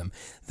giving them.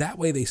 That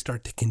way they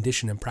start to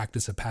condition and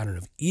practice a pattern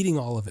of eating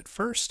all of it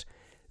first,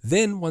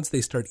 Then, once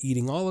they start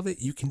eating all of it,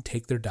 you can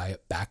take their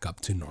diet back up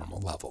to normal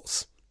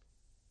levels.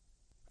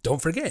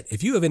 Don't forget,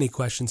 if you have any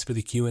questions for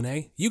the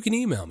Q&A, you can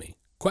email me,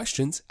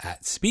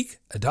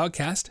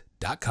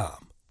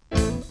 questions@speakadogcast.com.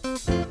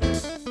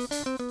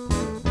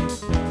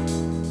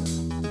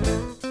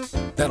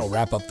 That'll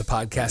wrap up the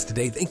podcast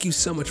today. Thank you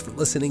so much for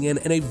listening in,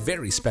 and a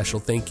very special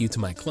thank you to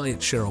my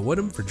client Cheryl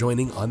Woodham for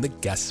joining on the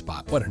guest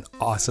spot. What an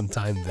awesome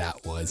time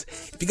that was.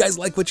 If you guys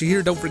like what you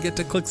hear, don't forget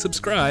to click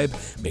subscribe.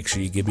 Make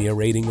sure you give me a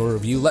rating or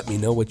review. Let me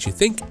know what you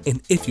think.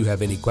 And if you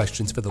have any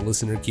questions for the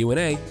listener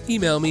Q&A,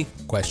 email me,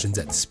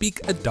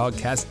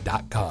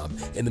 questions@speakadogcast.com.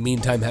 In the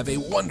meantime, have a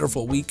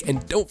wonderful week,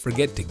 and don't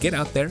forget to get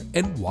out there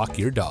and walk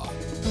your dog.